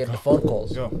 and I get the phone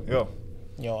calls. Yo,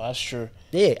 that's true.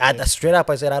 Yeah, I straight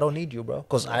up I said I don't need you, bro,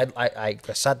 because I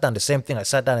sat down the same thing. I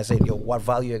sat down and said, yo, what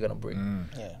value are you gonna bring?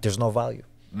 There's no value.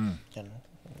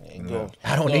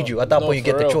 I don't need you. At that point, you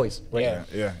get the choice, right?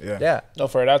 Yeah. No,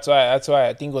 for that's why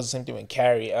I think it was the same thing when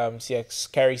Carrie.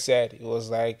 Carrie said it was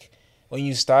like when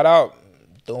you start out,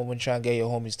 don't even try and get your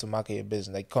homies to market your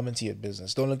business. Like, come into your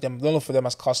business. Don't look for them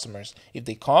as customers. If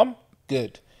they come,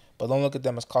 good, but don't look at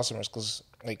them as customers, because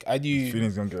like I do.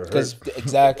 Feelings gonna get hurt.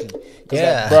 Exactly.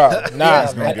 Yeah. Like, bro,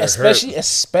 nah, man.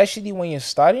 Especially when you're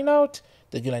starting out,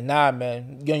 they're like, nah,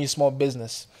 man, you're in your small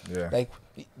business. Yeah. Like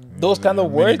those kind of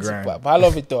words, but I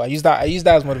love it though. I use that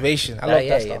as motivation. I love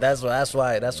that stuff.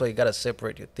 That's why you gotta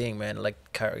separate your thing, man. Like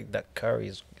Curry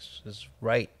is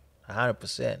right,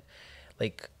 100%.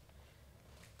 Like,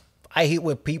 I hate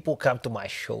when people come to my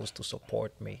shows to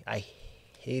support me. I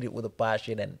hate it with a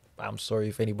passion, and I'm sorry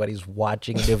if anybody's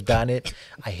watching and they've done it.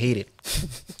 I hate it.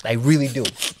 I really do.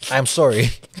 I'm sorry.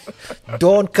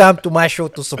 Don't come to my show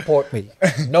to support me.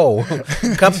 No,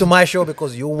 come to my show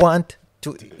because you want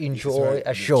to enjoy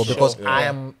a show, because I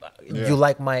am. You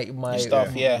like my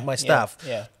stuff, my stuff.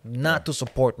 Yeah. Not to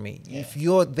support me. If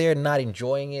you're there not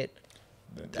enjoying it,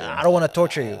 I don't want to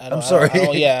torture you. I'm sorry.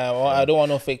 I don't want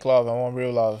no fake love. I want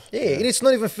real love. Yeah, it's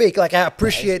not even fake. Like, I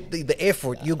appreciate the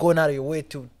effort. You're going out of your way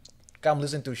to come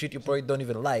listen to shit you probably don't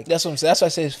even like. That's what I'm saying. That's why I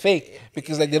say it's fake,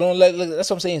 because like they don't like. That's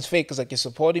what I'm saying. It's fake because like you're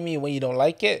supporting me when you don't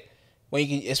like it. When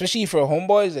you can, especially for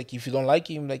homeboys, like if you don't like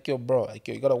it, you're like, yo, bro, like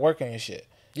yo, you gotta work on your shit.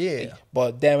 Yeah.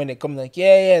 But then when they come like,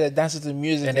 yeah, the dances to the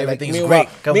music And they're like, everything's meanwhile,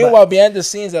 great. Come meanwhile behind the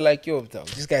scenes they're like, yo, dog,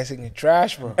 this guy's singing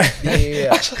trash, bro.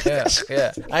 Yeah.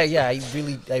 I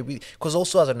really, because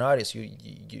also as an artist, you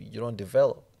don't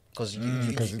develop because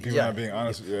Because people are not being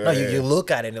honest. Yeah, no, you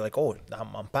look at it and you're like, oh,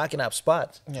 I'm packing up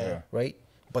spots. Yeah. Right.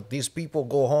 But these people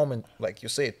go home and, like you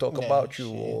say, talk about you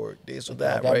or this or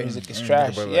that, that right? music is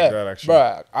trash. about it like Yeah, that, actually.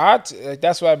 bro.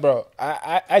 That's why, bro.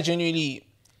 I genuinely,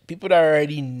 people that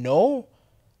already know,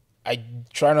 I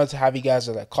try not to have you guys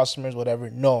as like customers, whatever.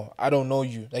 No, I don't know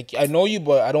you. Like I know you,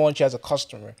 but I don't want you as a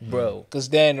customer, Bro. Because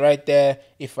then right there,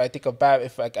 if I take a bad,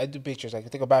 if like I do pictures, like I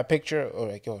take a bad picture, or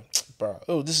like yo, bro,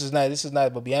 oh this is nice,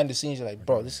 but behind the scenes you're like,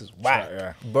 bro, this is whack.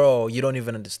 Yeah. Bro, you don't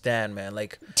even understand, man.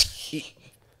 Like,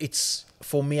 it's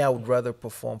for me. I would rather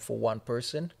perform for one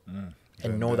person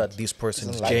and know that this person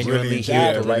is Like, genuinely Really here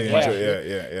enjoy to it, like really my enjoy shit,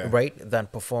 it. Yeah. right? Than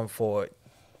perform for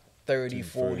 30,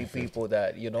 40 people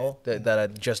that you know that are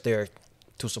just there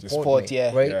to support me,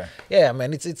 yeah. right? Yeah,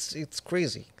 man, it's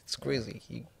crazy. It's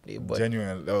crazy. But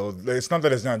Genuine. It's not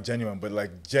that it's not genuine, but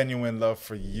like genuine love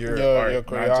for your Your art.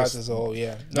 career not art just, as a whole,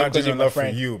 yeah. not because genuine you're my love for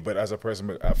friend. you, but as a person,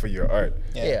 but for your art.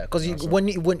 yeah, because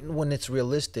when it's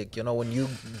realistic, you know, when you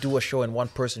do a show and one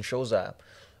person shows up,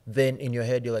 then in your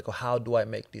head you're like, oh, how do I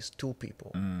make this two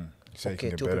people? So you can Okay,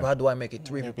 get two better. people. How do I make it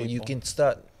three people? You can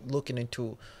start looking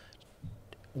into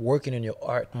working in your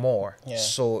art more,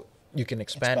 so you can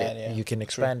expand it. yeah. You can True,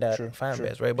 expand that true, fan true.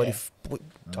 base, right? But Yeah. if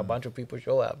a bunch of people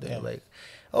show up, they're like,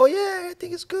 "Oh yeah, I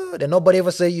think it's good," and nobody ever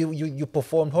say you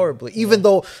performed horribly, even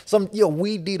though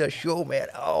we did a show, man.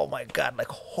 Oh my god, like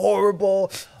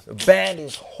horrible. The band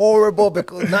is horrible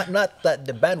because not that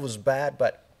the band was bad,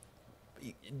 but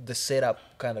the setup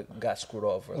kind of got screwed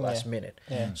over last minute.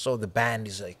 Yeah. So the band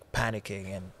is like panicking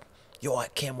and I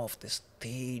came off the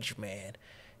stage, man,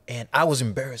 and I was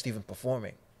embarrassed even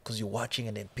performing because you're watching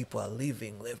and then people are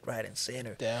leaving left, right, and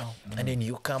center. Damn. And then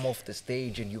you come off the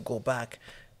stage and you go back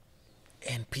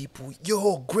and people,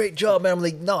 great job, man. I'm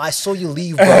like, no, I saw you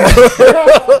leave, bro.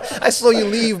 I saw you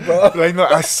leave, bro. Like, no,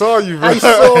 I saw you, bro. I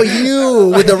saw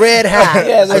you with the red hat.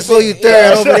 I saw you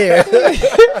turn over there.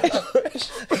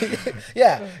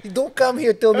 Yeah, don't come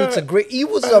here tell me it's a great. It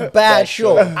was a bad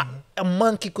show. A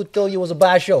monkey could tell you it was a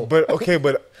bad show. But okay,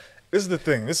 but this is the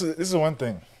thing. This is one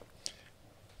thing.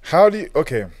 How do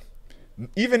you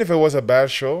even if it was a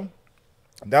bad show,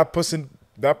 that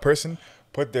person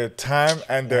put their time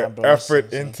and their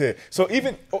effort into it. So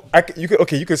even you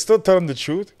could still tell them the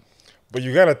truth, but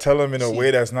you gotta tell them in a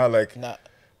way that's not like. Nah,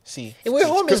 see. And we're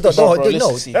homies though. Bro, No,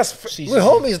 listen, no, see. we're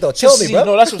homies though. Tell me, bro.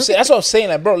 No, that's what I'm saying. That's what I'm saying.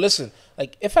 Like, bro, listen.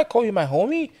 Like, if I call you my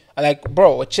homie, I like,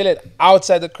 bro, we're chilling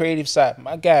outside the creative side.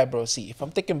 My guy, bro. See, if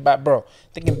I'm taking bad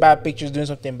pictures, doing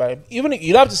something bad, even if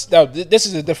you have to. This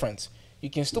is the difference. You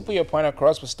can still put your point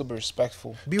across, but still be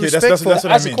respectful. Be Okay, respectful. that's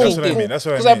what I mean. That's what I mean. That's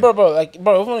what I Because mean. like,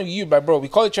 bro, even you, bro, we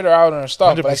call each other out on our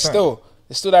stuff, but like, 100%.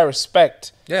 there's still that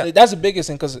respect. Yeah. Like, that's the biggest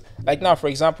thing. Because like now, for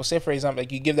example,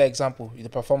 like you give that example, the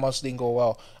performance didn't go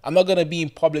well. I'm not gonna be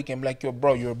in public and be like, yo,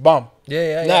 bro, you're a bum.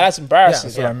 Yeah. Nah, that's embarrassing.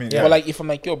 That's what I mean, yeah. But like, if I'm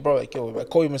like, yo, bro, like, yo, I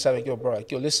call you inside, like, yo, bro,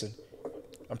 like, yo, listen,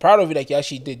 I'm proud of you, like, you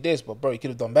actually did this, but bro, you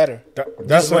could have done better.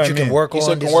 That's what what you I can mean. work You on.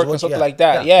 still This can is work what- on something yeah. like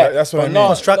that. Yeah. Yeah, That's what I But mean.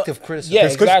 Constructive criticism. Yeah,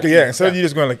 Because exactly. instead of you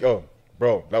just going like, oh,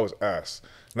 bro, that was ass.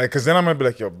 Like, because then I'm going to be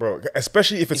like, yo, bro.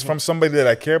 Especially if it's from somebody that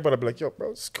I care about, I'll be like, yo,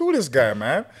 bro, screw this guy,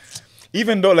 man.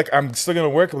 Even though, like, I'm still going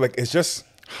to work, like, it's just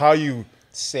how you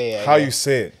say it. you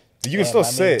say it. You can still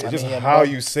say it. It's just how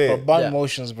you say it. Bun Yeah.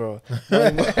 emotions, bro.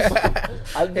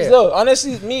 Look,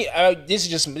 honestly, this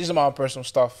is my own personal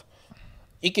stuff.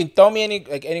 You can tell me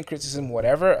any criticism,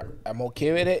 whatever. I'm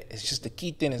okay with it. It's just the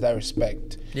key thing is that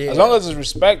respect. Yeah. As long as it's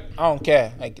respect, I don't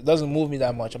care. Like, it doesn't move me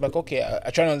that much. I'm like, okay, I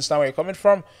try to understand where you're coming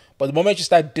from, but the moment you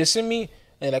start dissing me,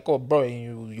 and you're like, oh, bro,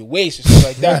 you waste or something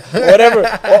like that, or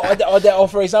whatever. Or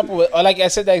for example, or like I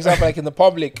said that example, like in the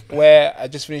public where I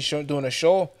just finished doing a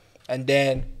show, and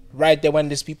then right there when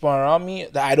there's people around me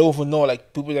that I don't even know,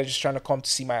 like people that are just trying to come to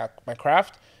see my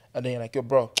craft. And then you're like, yo,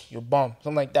 bro, you're bum.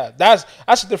 Something like that. That's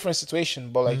a different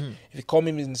situation. But like, if you call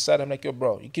me inside, I'm like, yo,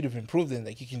 bro, you could have improved it.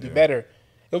 Like, you can do better.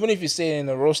 Even if you say it in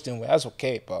a roasting way, that's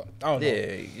okay. But I don't know.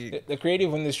 Yeah, The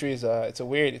creative industry is it's a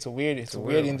weird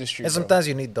industry. And bro. sometimes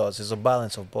you need those. It's a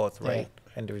balance of both, right?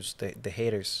 And there's the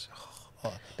haters.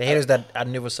 The haters that are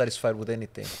never satisfied with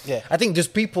anything. Yeah. I think there's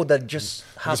people that just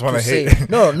have Just to wanna say hate.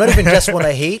 no, not even just want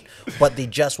to hate, but they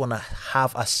just want to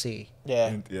have a say.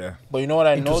 Yeah. Yeah. But you know what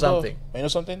I Into know something. though? You know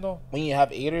something though? When you have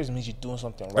haters, it means you're doing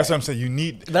something right. That's what I'm saying. You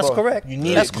need. That's Bro, correct. you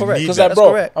need That's it. correct. need Because that. like, That's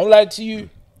bro, correct. I'm like to you,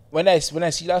 when I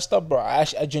see that stuff, bro, I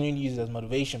genuinely use it as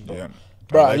motivation, bro. Yeah.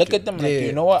 Bro, like look it. at them like, Yeah.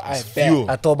 you know what? I It's bet. fuel.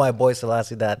 I told my boy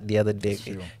Selassie that the other day.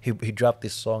 Fuel. He dropped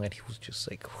this song and he was just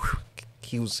like,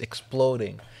 he was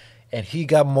exploding, and he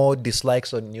got more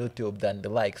dislikes on YouTube than the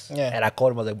likes. Yeah. And I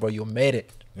called him. I was like, bro, you made it.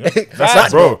 Yeah.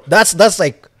 Facts, bro. That's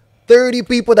like 30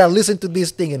 people that listen to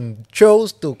this thing and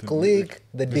chose to click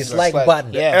the dislike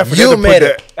button. Yeah. Effort You to put made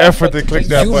the it. effort to click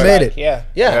that You button. made it. Yeah.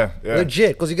 Yeah, Yeah.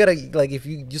 legit. Because you gotta, like, if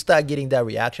you start getting that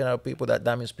reaction out of people, that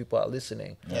means people are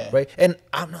listening, Yeah. right? And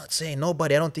I'm not saying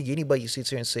nobody. I don't think anybody sits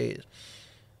here and says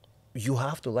you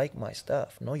have to like my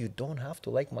stuff. No, you don't have to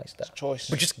like my stuff. choice.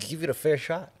 But just give it a fair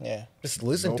shot. Yeah. Just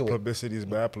listen No to it. publicity is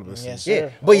bad publicity. Yes, Yeah,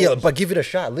 sir. but Always. but give it a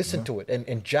shot. Listen to it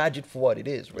and judge it for what it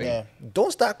is, right? Yeah.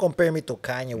 Don't start comparing me to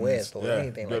Kanye West or yeah.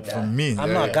 anything like Yeah, that. for me, I'm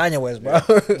yeah, not yeah. Kanye West, bro.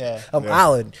 Yeah. I'm Yeah.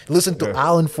 Alan. Listen to Yeah.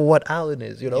 Alan for what Alan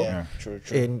is, you know. Yeah. True,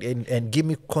 true. And give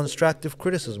me constructive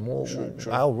criticism.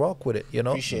 True. I'll rock with it, you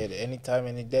know. Appreciate it anytime,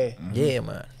 any day. Yeah,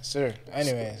 man. Sir.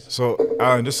 Anyways. So,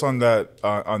 Alan, just on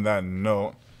that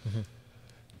note,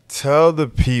 tell the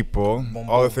people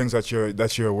all the things that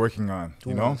you're working on.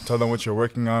 You know, tell them what you're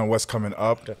working on, what's coming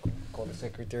up. Call the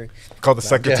secretary. Call the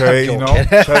secretary. You know,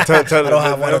 tell, I don't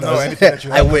have one let of them know those. anything that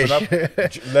you I have wish. coming up.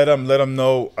 Let them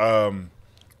know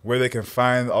where they can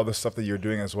find all the stuff that you're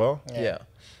doing as well. Yeah.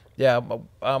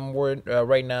 I'm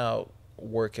right now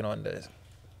working on this.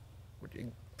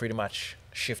 Pretty much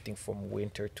shifting from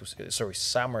winter to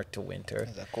summer to winter.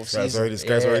 It's a cool This guy's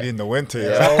season. already in the winter.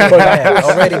 Yeah, Yeah.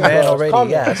 already, man, Bro, already. it's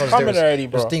coming. Yeah, It's 'cause coming there's, already,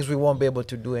 bro. there's things we won't be able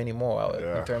to do anymore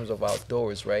Yeah. in terms of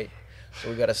outdoors, right? So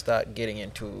we gotta start getting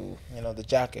into You know, the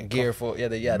jacket. gear for the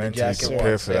Mentally jacket. prepare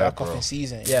ones, for yeah. that, bro. Cuffing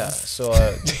season. Yeah, so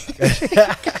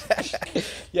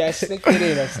Yeah, I sneaked it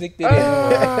in.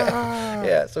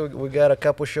 yeah, so we got a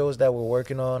couple shows that we're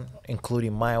working on,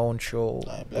 including my own show,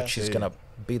 I bless which is you. gonna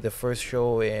be the first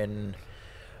show in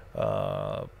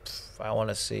I want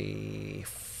to say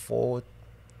 4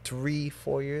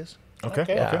 years. Okay.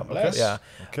 Okay. Yeah, bless. yeah.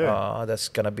 Okay. That's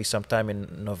gonna be sometime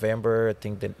in November. I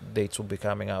think the dates will be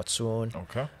coming out soon.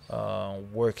 Okay.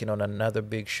 Working on another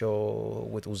big show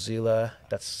with Uzila.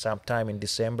 That's sometime in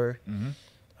December.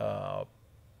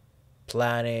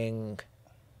 Planning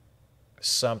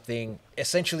something.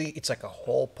 Essentially, it's like a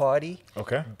whole party,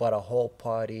 Okay. but a whole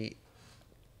party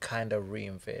kind of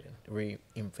reinvented.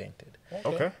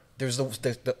 Okay. There's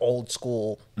the old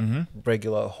school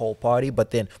regular whole party,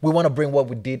 but then we want to bring what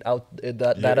we did out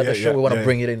that other show. We want to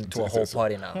bring it into a whole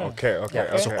party now. Okay. Okay.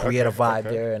 Yeah, so okay, create a okay, vibe okay.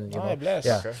 there, and Alright, bless.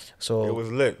 yeah. Okay. So It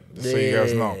was lit. Just so you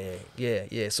guys know.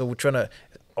 yeah. So we're trying to.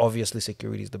 Obviously,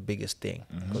 security is the biggest thing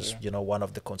because one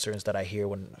of the concerns that I hear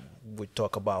when we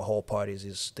talk about whole parties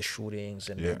is the shootings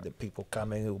and Yeah. the people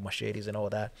coming with machetes and all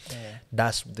that.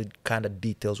 That's the kind of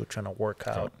details we're trying to work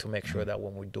out to make sure that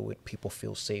when we do it, people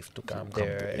feel safe to come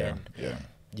there and Yeah.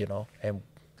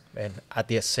 and at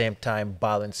the same time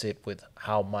balance it with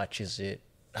how much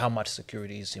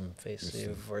security is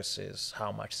invasive versus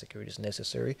how much security is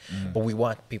necessary. But we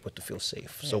want people to feel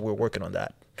safe, so we're working on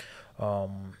that.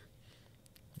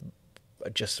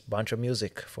 Just a bunch of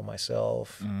music for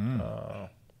myself.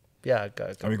 Yeah,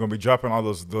 And we're gonna be dropping all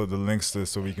those the links to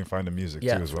so we can find the music too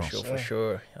as well. for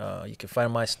sure. You can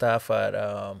find my stuff at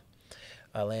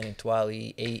Alain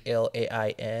Intwali,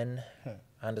 ALAIN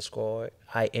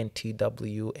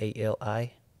 _INTWALI.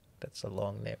 That's a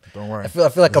long name. Don't worry. I feel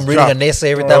like I'm It's reading dropped. an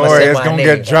essay every Don't time I worry, say it's my gonna name.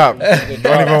 get dropped.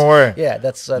 Don't even worry. Yeah,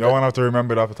 that's You don't want to have to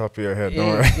remember it off the top of your head. Don't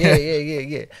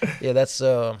worry. yeah.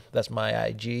 That's my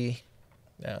IG.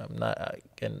 I'm not,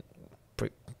 and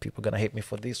people gonna hate me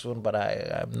for this one, but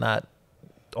I'm not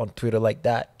on Twitter like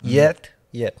that yet.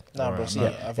 Nah, bro. Alright, See,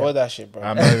 nah. avoid that shit, bro.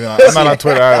 I'm not on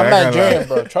Twitter. I'm I ain't gonna lie. Nigerian,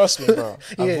 bro. Trust me, bro.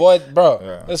 Avoid, bro.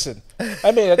 Yeah. Listen,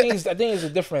 I mean, I think it's a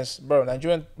difference, bro.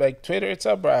 Nigerian, like Twitter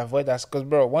itself, bro. I avoid that because,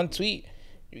 bro, one tweet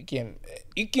you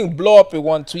can blow up in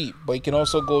one tweet, but you can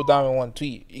also go down in one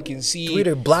tweet. You can see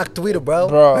Block Twitter, bro.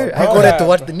 Bro, I go there to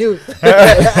watch the news.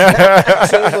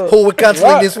 bro, Who we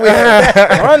canceling this week?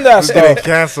 run that It's getting stuff.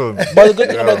 canceled. But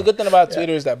the good thing about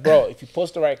Twitter is that, bro, if you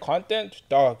post the right content,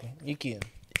 dog, you can.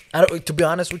 To be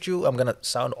honest with you, I'm gonna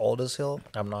sound old as hell.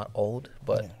 I'm not old,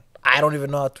 but I don't even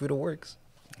know how Twitter works.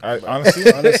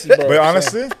 Honestly, Honestly, bro. but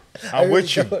honestly, I'm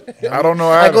with you. I don't know.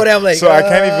 I go either. there, I'm like, so I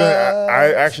can't even.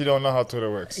 I actually don't know how Twitter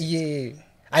works. Yeah,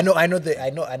 I know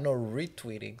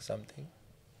retweeting something.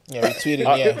 Yeah, retweeting,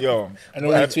 yeah. Yo, I know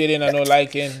retweeting, I know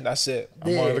liking, that's it.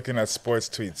 I'm only looking at sports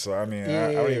tweets, so I mean,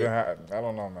 I don't even have. I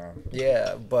don't know, man.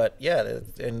 Yeah, but yeah,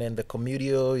 and then the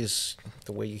commudio is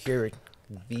the way you hear it.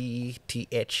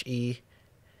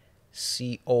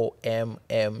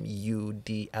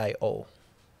 VTHECOMMUDIO.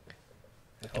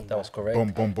 I hope that was correct. Boom,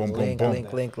 boom, boom, boom, Link. boom.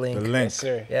 Link. The link. Yes,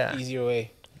 sir. Yeah. Easier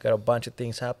way. Got a bunch of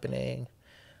things happening.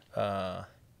 Yeah,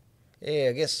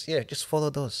 I guess just follow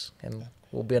those, and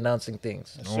we'll be announcing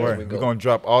things. Don't worry, we're gonna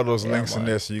drop all those links in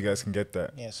there so you guys can get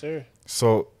that. Yes, sir.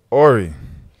 So Ori,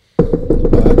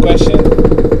 Question.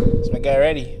 Is my guy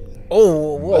ready?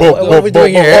 What are we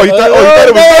doing here? Oh, you thought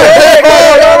it was good?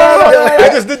 I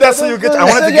just did that so you get. I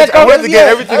wanted to get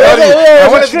everything out of you. I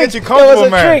wanted to get you comfortable,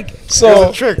 man. So it was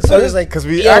a trick. So it's like, Because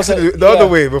we actually the other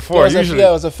way before. Usually,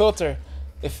 it was a filter.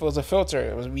 If it was a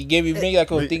filter, we gave you maybe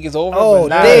like we think it's over. oh but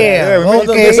nah. damn! Yeah,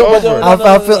 Okay, it's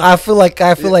over. I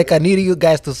feel like I needed you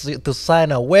guys to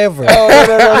sign a waiver. No,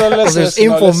 Because there's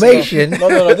information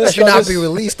No, that should not be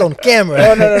released on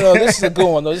camera. No. This is a good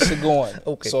one. No, this is a good one.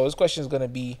 Okay. So this question is gonna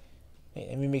be.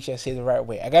 Let me make sure I say it the right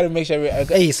way. I gotta make sure.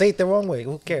 Hey, say it the wrong way.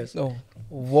 Who cares? No.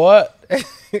 What?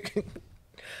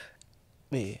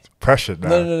 Wait. Pressure now.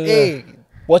 No. Hey,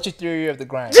 What's your theory of the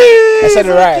grind? I said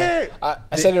it right.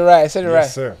 I said it right.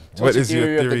 Yes, sir. What is your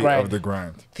theory of the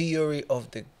grind? theory of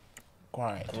the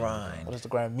Grind. grind. What does the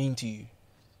grind mean to you?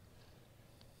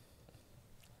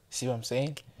 See what I'm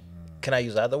saying? Can I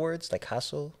use other words like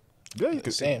hustle? Yeah, you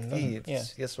could. Same. Yeah,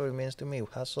 that's what it means to me.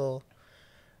 Hustle.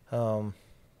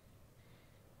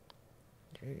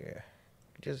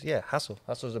 Yeah, hustle.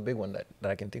 Hustle is a big one that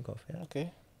I can think of. Yeah.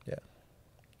 Okay. Yeah.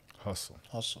 Hustle.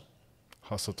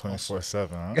 Hustle 24/7,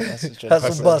 huh? That's the truth.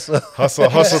 Hustle bustle. Hustle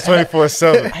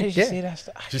 24/7. How did you say that?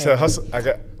 She said hustle.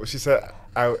 She said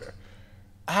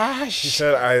She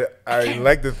said I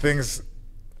like the things.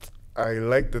 I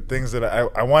like the things that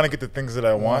I want to get the things that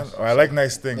I want, or I like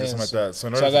nice things, Yeah, something like that. So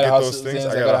in so order I to gotta get those hustle, things, things I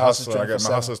I gotta gotta hustle. hustle I got my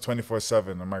 24/7. hustle is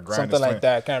 24/7, and my grind Something is like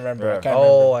that. I can't remember. I Yeah. can't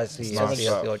Oh, remember. I see. So I much see.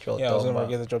 stuff. What you're Yeah, I was talking gonna about.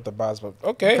 get to drop the bars, but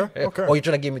okay. Okay. Oh, you're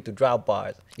trying to get me to drop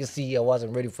bars. You see, I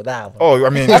wasn't ready for that one. Oh, I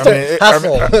mean, Hustle.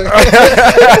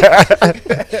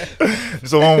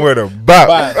 it's a one word of bop.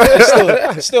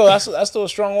 But still, that's still a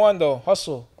strong one though.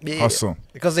 Hustle. Yeah. Hustle.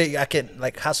 Because I can,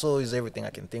 like, hustle is everything I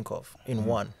can think of in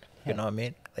one. You know what I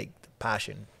mean? Like, the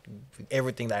passion.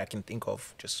 Everything that I can think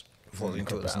of just falls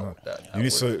into that. You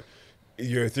need to.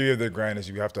 Your theory of the grind is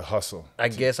you have to hustle. I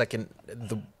guess I can.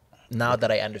 Now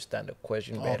that I understand the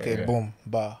question better, Okay, boom,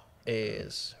 ba.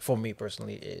 is for me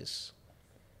personally is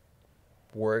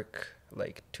work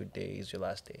like today is your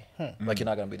last day. Like you're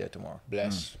not gonna be there tomorrow.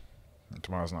 Bless.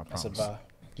 Tomorrow's not That's a promised. ba.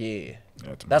 Yeah. Yeah,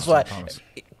 That's tomorrow's why not promised.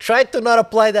 try to not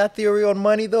apply that theory on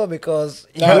money though, because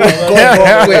you No, go no,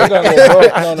 wrong way. You're gonna go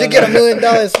broke. No, You get $1 million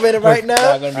and spend it right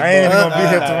now. I ain't even gonna be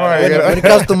here tomorrow. When it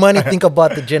comes to money, think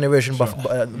about the generation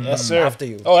Yes, sir. after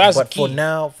you. Oh, that's but key. for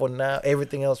now,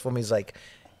 everything else for me is like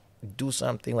do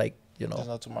something like There's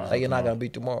no tomorrow. like you're not gonna be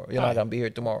tomorrow. You're not gonna be here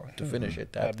tomorrow to finish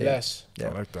it. God That day. bless. I Yeah.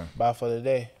 like that. Bye for the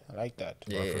day. I like that.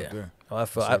 Yeah. I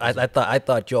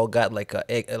thought y'all got like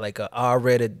a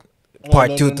R-rated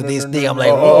part no, 2 no, to no, this no, thing. no, I'm no.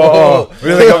 like, Oh, oh.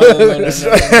 really? That's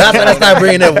when I started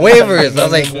bringing up waivers. I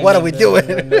was like, what are we doing?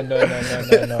 No.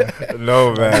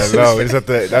 No, man, no. It's at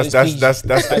the, that's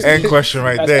the end question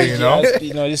right there. You know.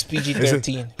 This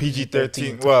PG-13.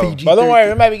 PG-13. Well, But don't worry,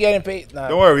 we might be getting paid. Nah.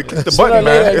 don't worry. We click the Sooner or button,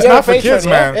 man. later, It's yeah, not for Patreon, kids,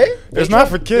 yeah. man. It's not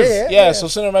for kids. Yeah, so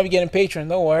sooner we might be getting Patreon.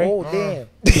 Don't worry. Oh damn!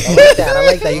 I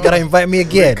like that. You gotta invite me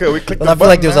again. We click But the I feel like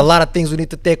button, there's man. a lot of things we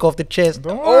need to take off the chest.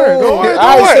 Don't worry. Don't worry.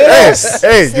 all right, say less.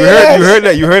 Hey, you heard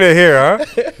that? You heard it here, huh?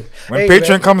 When Hey, Patreon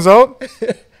man. comes out,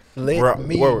 Let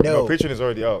me no, know. Patreon is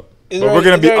already out. It's But we're already-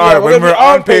 gonna be it's already- on when we're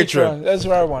on Patreon. That's the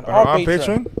right one. When we're on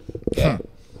Patreon. Yeah.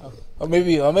 Or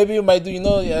maybe you might do.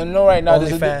 I know right now.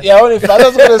 there's a- OnlyFans. Yeah, OnlyFans. I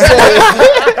was gonna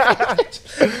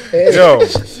say. Yo.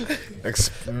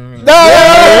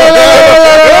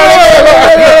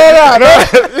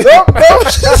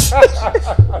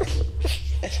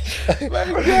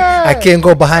 I can't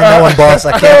go behind that one, boss.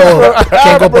 I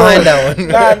can't go behind that one.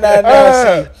 Nah.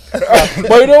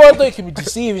 But you know what though? It can be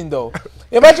deceiving though.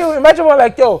 Imagine one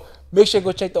like, yo, make sure you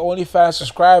go check the OnlyFans,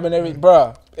 subscribe and everything,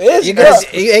 bruh. It is,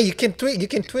 You can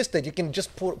twist it. You can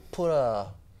just put a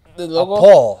the logo.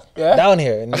 paw Yeah. down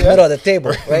here in the middle of the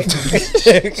table, right?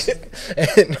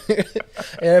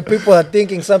 and people are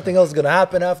thinking something else is gonna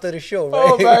happen after the show, right?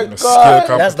 Oh my Skill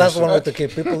god. That's one way to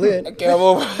keep people in. Okay, I'm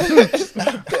over.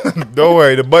 Don't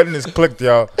worry, the button is clicked,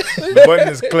 y'all. The button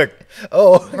is clicked.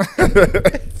 Oh.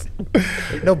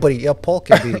 Nobody, yeah, Paul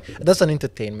can be. That's an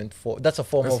entertainment that's a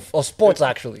form of sports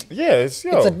actually. Yeah, it's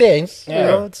It's a dance. Yeah. You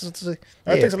know,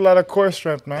 That takes a lot of core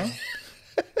strength, man.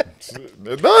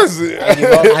 It does.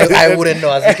 I wouldn't know,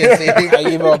 as you can see. I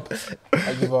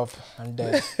give up. I'm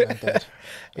dead.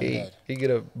 He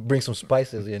gonna bring some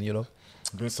spices in, you know.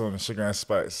 Bring some sugar and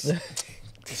spice.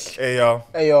 Hey, y'all.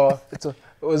 Hey y'all, it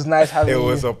was nice having It you.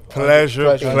 was a pleasure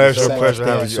Thank you having Thank you.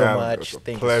 you so Alan. much. It was a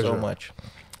Thank you so much.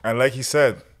 And like he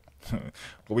said,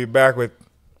 we'll be back with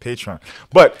Patreon.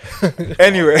 But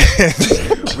anyway,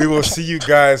 we will see you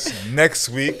guys next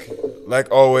week.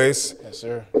 Like always, Yes,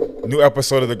 sir. new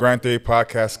episode of the Grand Theory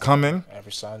Podcast coming.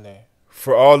 Every Sunday.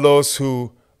 For all those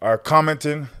who are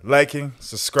commenting, liking,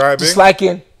 subscribing,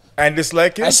 Disliking. and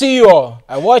disliking, I see you all.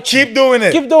 I watch you. keep doing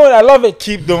it. Keep doing it. I love it.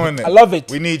 Keep doing it. I love it.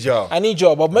 We need y'all. I need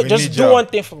y'all, but We just need do y'all. one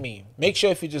thing for me. Make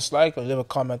sure if you dislike or leave a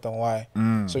comment on why,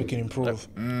 so we can improve.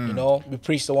 You know, we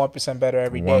preach the 1% better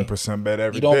every day. 1% better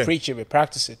every You don't day. preach it, we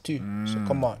practice it too. So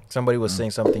come on. Somebody was saying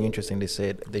something interesting. They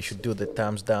said they should do the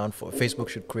thumbs down. For Facebook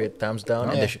should create thumbs down,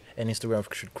 and, Yeah. and Instagram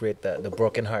should create the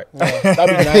broken heart. Yeah,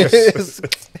 that'd be nice.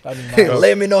 That'd be nice.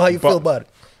 Let me know how you But- feel about it.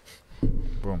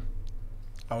 Boom.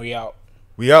 And we out.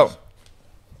 We out.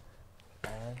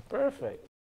 Perfect.